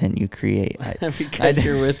content you create. Because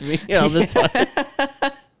you're with me all the time.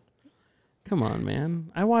 Come on,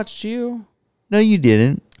 man. I watched you. No, you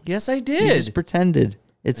didn't. Yes, I You did. just pretended.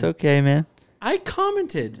 It's okay, man. I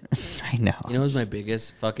commented. I know. You know what was my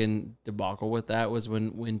biggest fucking debacle with that was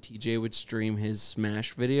when TJ would stream his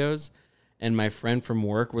Smash videos and my friend from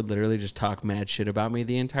work would literally just talk mad shit about me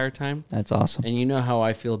the entire time. That's awesome. And you know how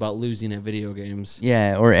I feel about losing at video games.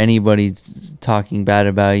 Yeah, or anybody talking bad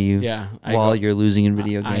about you Yeah, while you're losing in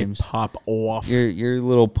video games. I pop off. Your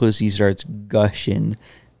little pussy starts gushing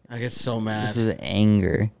I get so mad. with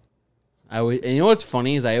anger. And you know what's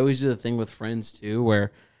funny is I always do the thing with friends too,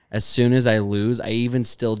 where as soon as I lose, I even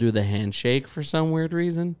still do the handshake for some weird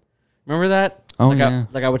reason. Remember that? Oh, like yeah.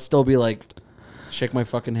 I would still be like, shake my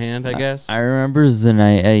fucking hand, I guess. I remember the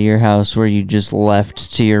night at your house where you just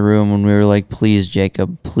left to your room when we were like, please,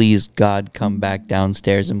 Jacob, please, God, come back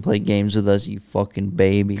downstairs and play games with us, you fucking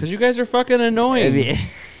baby. Because you guys are fucking annoying.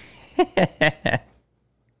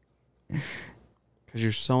 Because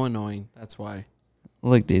you're so annoying. That's why.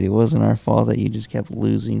 Look, dude, it wasn't our fault that you just kept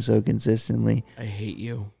losing so consistently. I hate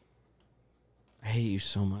you. I hate you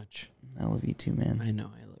so much. I love you too, man. I know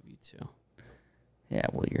I love you too. Yeah,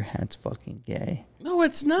 well, your hat's fucking gay. No,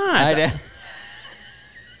 it's not.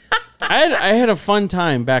 I had a fun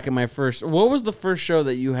time back at my first. What was the first show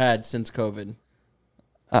that you had since COVID?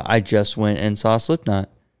 I just went and saw Slipknot.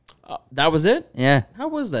 That was it? Yeah. How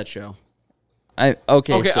was that show? Okay.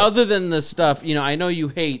 Okay, So, other than the stuff, I know you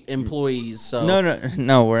hate employees, so... no.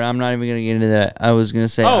 I'm not even gonna get into that. I was gonna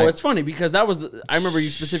say. Oh, it's funny because that was... I remember you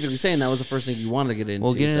specifically saying that was the first thing you wanted to get into.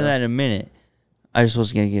 We'll get into so. that in a minute. I just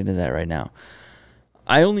wasn't gonna get into that right now.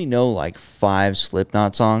 I only know like 5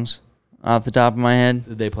 Slipknot songs off the top of my head,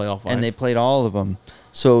 Did they play all 5? and they played all of them.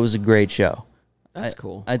 So it was a great show. That's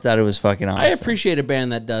cool. I thought it was fucking awesome. I appreciate a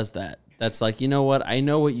band that does that. That's like, you know what? I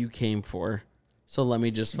know what you came for, so let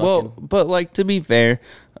me just fucking... Well, but like to be fair,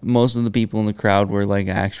 most of the people in the crowd were like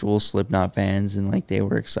actual Slipknot fans, and like they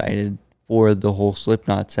were excited for the whole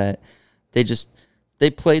Slipknot set. They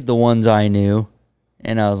played the ones I knew,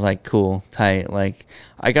 and I was like, cool, tight. Like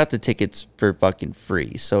I got the tickets for fucking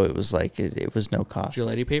free, so it was like it was no cost. Did your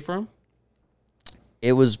lady pay for them?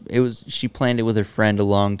 It was she planned it with her friend a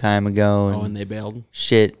long time ago, Oh, and they bailed?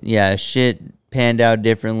 shit panned out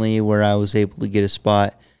differently where I was able to get a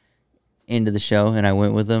spot into the show, and I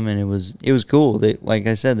went with them, and it was cool. They, like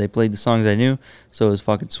I said, they played the songs I knew, so it was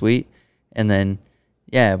fucking sweet. And then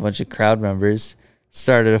a bunch of crowd members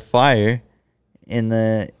started a fire in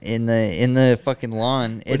the fucking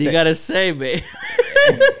lawn. What do you got to say, babe?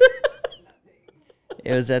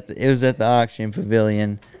 It was at the auction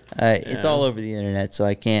pavilion. It's all over the internet, so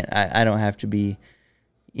I don't have to be,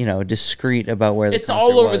 discreet about where It's the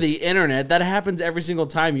all over was. the internet. That happens every single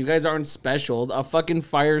time. You guys aren't special. A fucking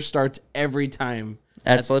fire starts every time.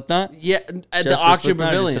 At Slipknot. Yeah, at Just the for auction Slipknot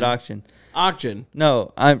or just pavilion. at auction. Auction.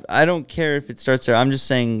 No, I don't care if it starts there. I'm just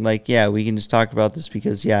saying, like, yeah, we can just talk about this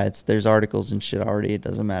because, yeah, there's articles and shit already. It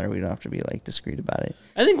doesn't matter. We don't have to be like discreet about it.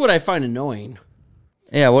 I think what I find annoying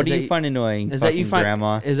Yeah, what Is do that you you- find annoying, is that you find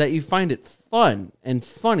grandma? is that you find it fun and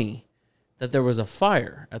funny that there was a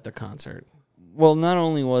fire at the concert. Well, not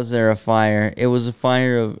only was there a fire, it was a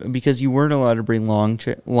fire of because you weren't allowed to bring lawn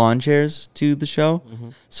chairs to the show,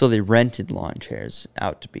 so they rented lawn chairs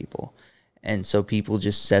out to people, and so people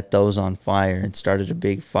just set those on fire and started a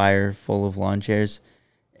big fire full of lawn chairs,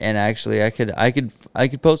 And actually, I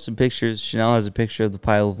could post some pictures. Chanel has a picture of the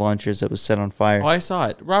pile of launchers that was set on fire. Oh, I saw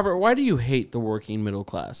it. Robert, why do you hate the working middle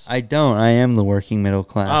class? I don't. I am the working middle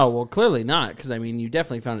class. Oh, well, clearly not, because, I mean, you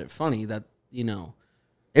definitely found it funny that,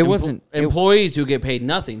 it wasn't employees who get paid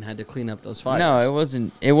nothing had to clean up those fires. No, it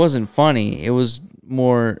wasn't. It wasn't funny. It was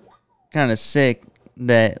more kind of sick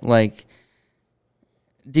that, like,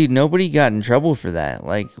 dude, nobody got in trouble for that.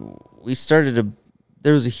 Like,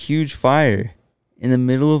 there was a huge fire in the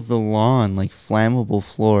middle of the lawn, like flammable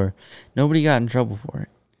floor. Nobody got in trouble for it.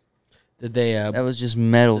 Did they? That was just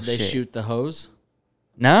metal Did they shit. shoot the hose?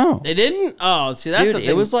 No. They didn't? Oh, see, that's Dude, the thing.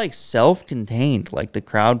 it was like self-contained. Like the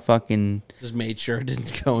crowd fucking just made sure it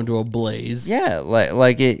didn't go into a blaze. yeah.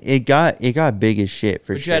 Like it got big as shit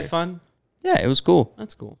for But sure. you had fun? Yeah, it was cool.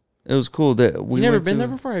 That's cool. It was cool. That You we never went been to there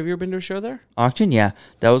before? Have you ever been to a show there? Auction? Yeah,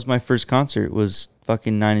 that was my first concert. Was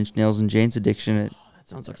fucking Nine Inch Nails and Jane's Addiction. That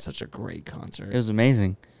sounds like such a great concert. It was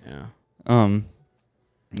amazing. Yeah.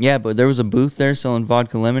 Yeah, but there was a booth there selling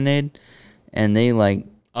vodka lemonade, and they like.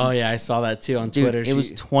 Oh yeah, I saw that too on Dude, Twitter. it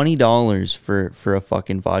was $20 for a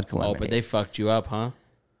fucking vodka lemonade. Oh, but they fucked you up, huh?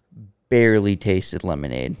 Barely tasted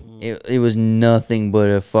lemonade. It was nothing but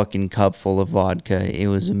a fucking cup full of vodka. It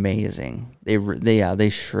was amazing. They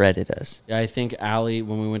shredded us. Yeah, I think Allie,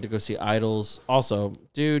 when we went to go see Idols, also,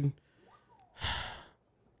 dude.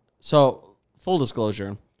 So, full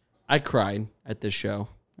disclosure, I cried at this show.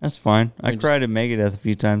 That's fine. I mean, cried at Megadeth a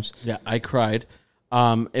few times. Yeah, I cried.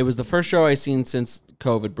 It was the first show I seen since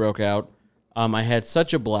COVID broke out. I had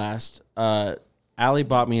such a blast. Allie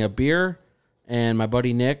bought me a beer, and my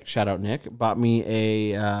buddy Nick, shout out Nick, bought me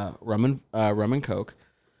a rum and Coke.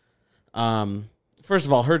 First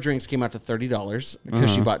of all, her drinks came out to $30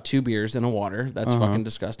 because she bought 2 beers and a water. That's fucking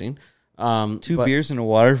disgusting. 2 beers and a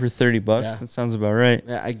water for $30. Yeah. That sounds about right.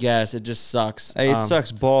 Yeah, I guess it just sucks. Hey, it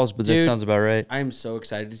sucks balls, but that dude, sounds about right. I'm so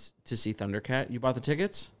excited to see Thundercat. You bought the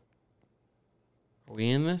tickets? Are we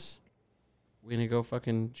in this? We gonna go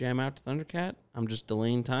fucking jam out to Thundercat? I'm just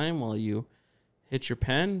delaying time while you hit your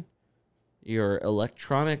pen, your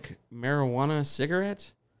electronic marijuana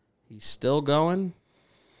cigarette. He's still going.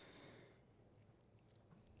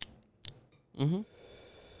 Mm-hmm.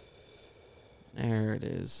 There it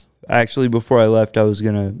is. Actually, before I left, I was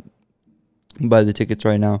gonna buy the tickets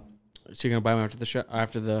right now. So you're gonna buy them after the show,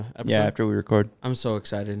 after the episode? Yeah, after we record. I'm so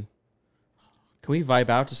excited. Can we vibe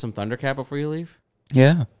out to some Thundercat before you leave?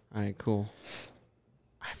 Yeah. All right, cool.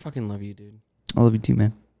 I fucking love you, dude. I love you too,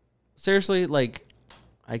 man. Seriously, like,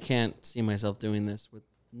 I can't see myself doing this with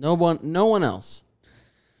no one else.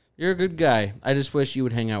 You're a good guy. I just wish you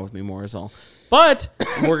would hang out with me more is all. But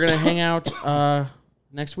we're gonna hang out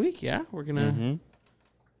next week, yeah? We're gonna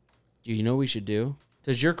Do you know what we should do?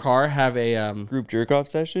 Does your car have a Group jerk off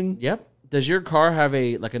session? Yep. Does your car have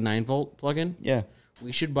a 9-volt plug-in? Yeah.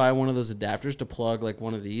 We should buy one of those adapters to plug like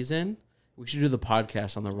one of these in. We should do the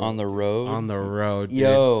podcast on the road. On the road? On the road, dude.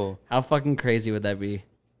 Yo. How fucking crazy would that be?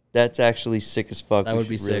 That's actually sick as fuck. That We would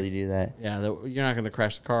be should really sick. do that. Yeah, you're not gonna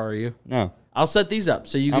crash the car, are you? No. I'll set these up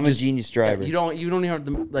so you can I'm a genius driver. Yeah, you don't even have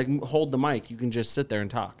to like hold the mic. You can just sit there and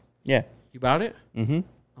talk. Yeah. You about it? Mm-hmm.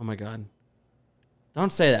 Oh my god!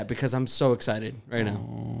 Don't say that because I'm so excited right now.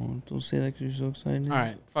 Oh, don't say that because you're so excited. All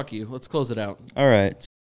right, fuck you. Let's close it out. All right.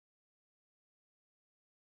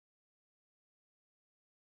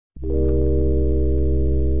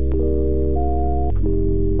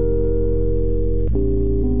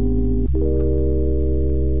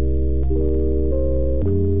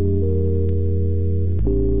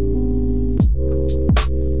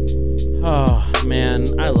 Oh man,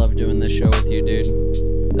 I love doing this show with you, dude.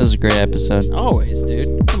 That was a great episode. Always,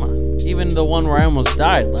 dude. Come on. Even the one where I almost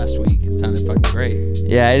died last week sounded fucking great.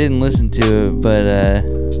 Yeah, I didn't listen to it, but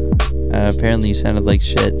apparently you sounded like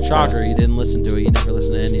shit. so- Shocker, you didn't listen to it. You never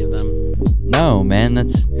listened to any of them. No, man,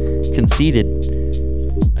 that's conceited.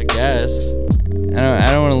 I guess.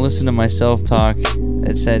 I don't want to listen to myself talk.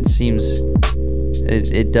 It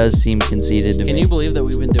does seem conceited to me. Can you believe that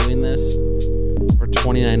we've been doing this for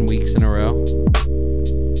 29 weeks in a row?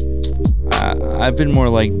 I've been more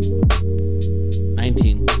like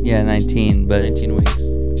 19. 19, but 19 weeks.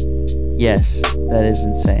 yes, that is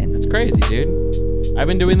insane. That's crazy, dude. I've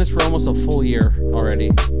been doing this for almost a full year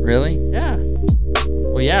already. Really? Yeah.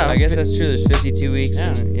 Well, yeah. I guess that's true. There's 52 weeks.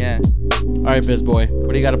 Yeah. Yeah. All right, Biz Boy.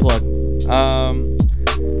 What do you got to plug?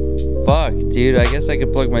 Fuck, dude. I guess I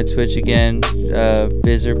could plug my Twitch again.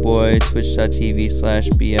 Bizerboy,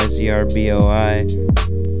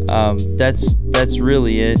 twitch.tv/BIZRBOI. That's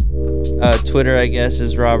really it. Twitter, I guess,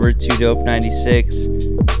 is Robert2Dope96.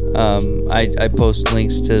 I post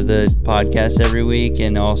links to the podcast every week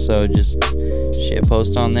and also just shit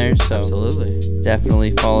post on there. So Absolutely.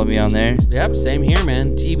 definitely follow me on there. Yep, same here,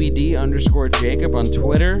 man. TBD_Jacob on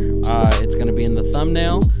Twitter. It's going to be in the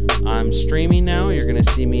thumbnail. I'm streaming now. You're going to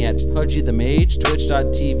see me at Pudgy the Mage,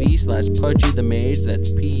 twitch.tv/Pudgy the Mage. That's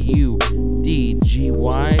PUDGYTHEMAGE.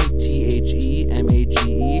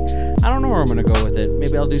 I don't know where I'm going to go with it.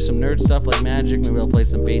 Maybe I'll do some nerd stuff like Magic. Maybe I'll play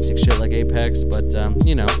some basic shit like Apex. But,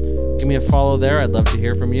 give me a follow there. I'd love to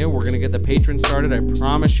hear from you. We're going to get the Patreon started. I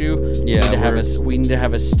promise you. Yeah, we need to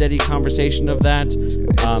have a steady conversation of that.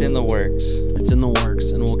 It's in the works. It's in the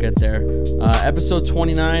works, and we'll get there. Episode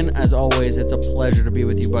 29, as always, it's a pleasure to be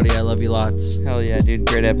with you, buddy. I love you lots. Hell yeah, dude.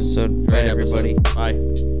 Great episode. Great Bye, episode. everybody. Bye.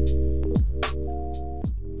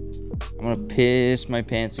 I'm going to piss my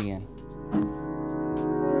pants again.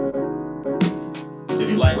 If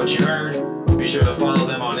you like what you heard, be sure to follow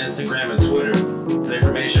them on Instagram and Twitter. The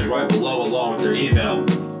information is right below along with their email.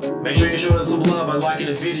 Make sure you show them some love by liking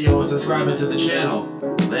the video and subscribing to the channel.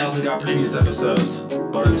 They also got previous episodes.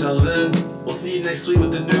 But until then, we'll see you next week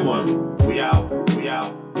with the new one. We out.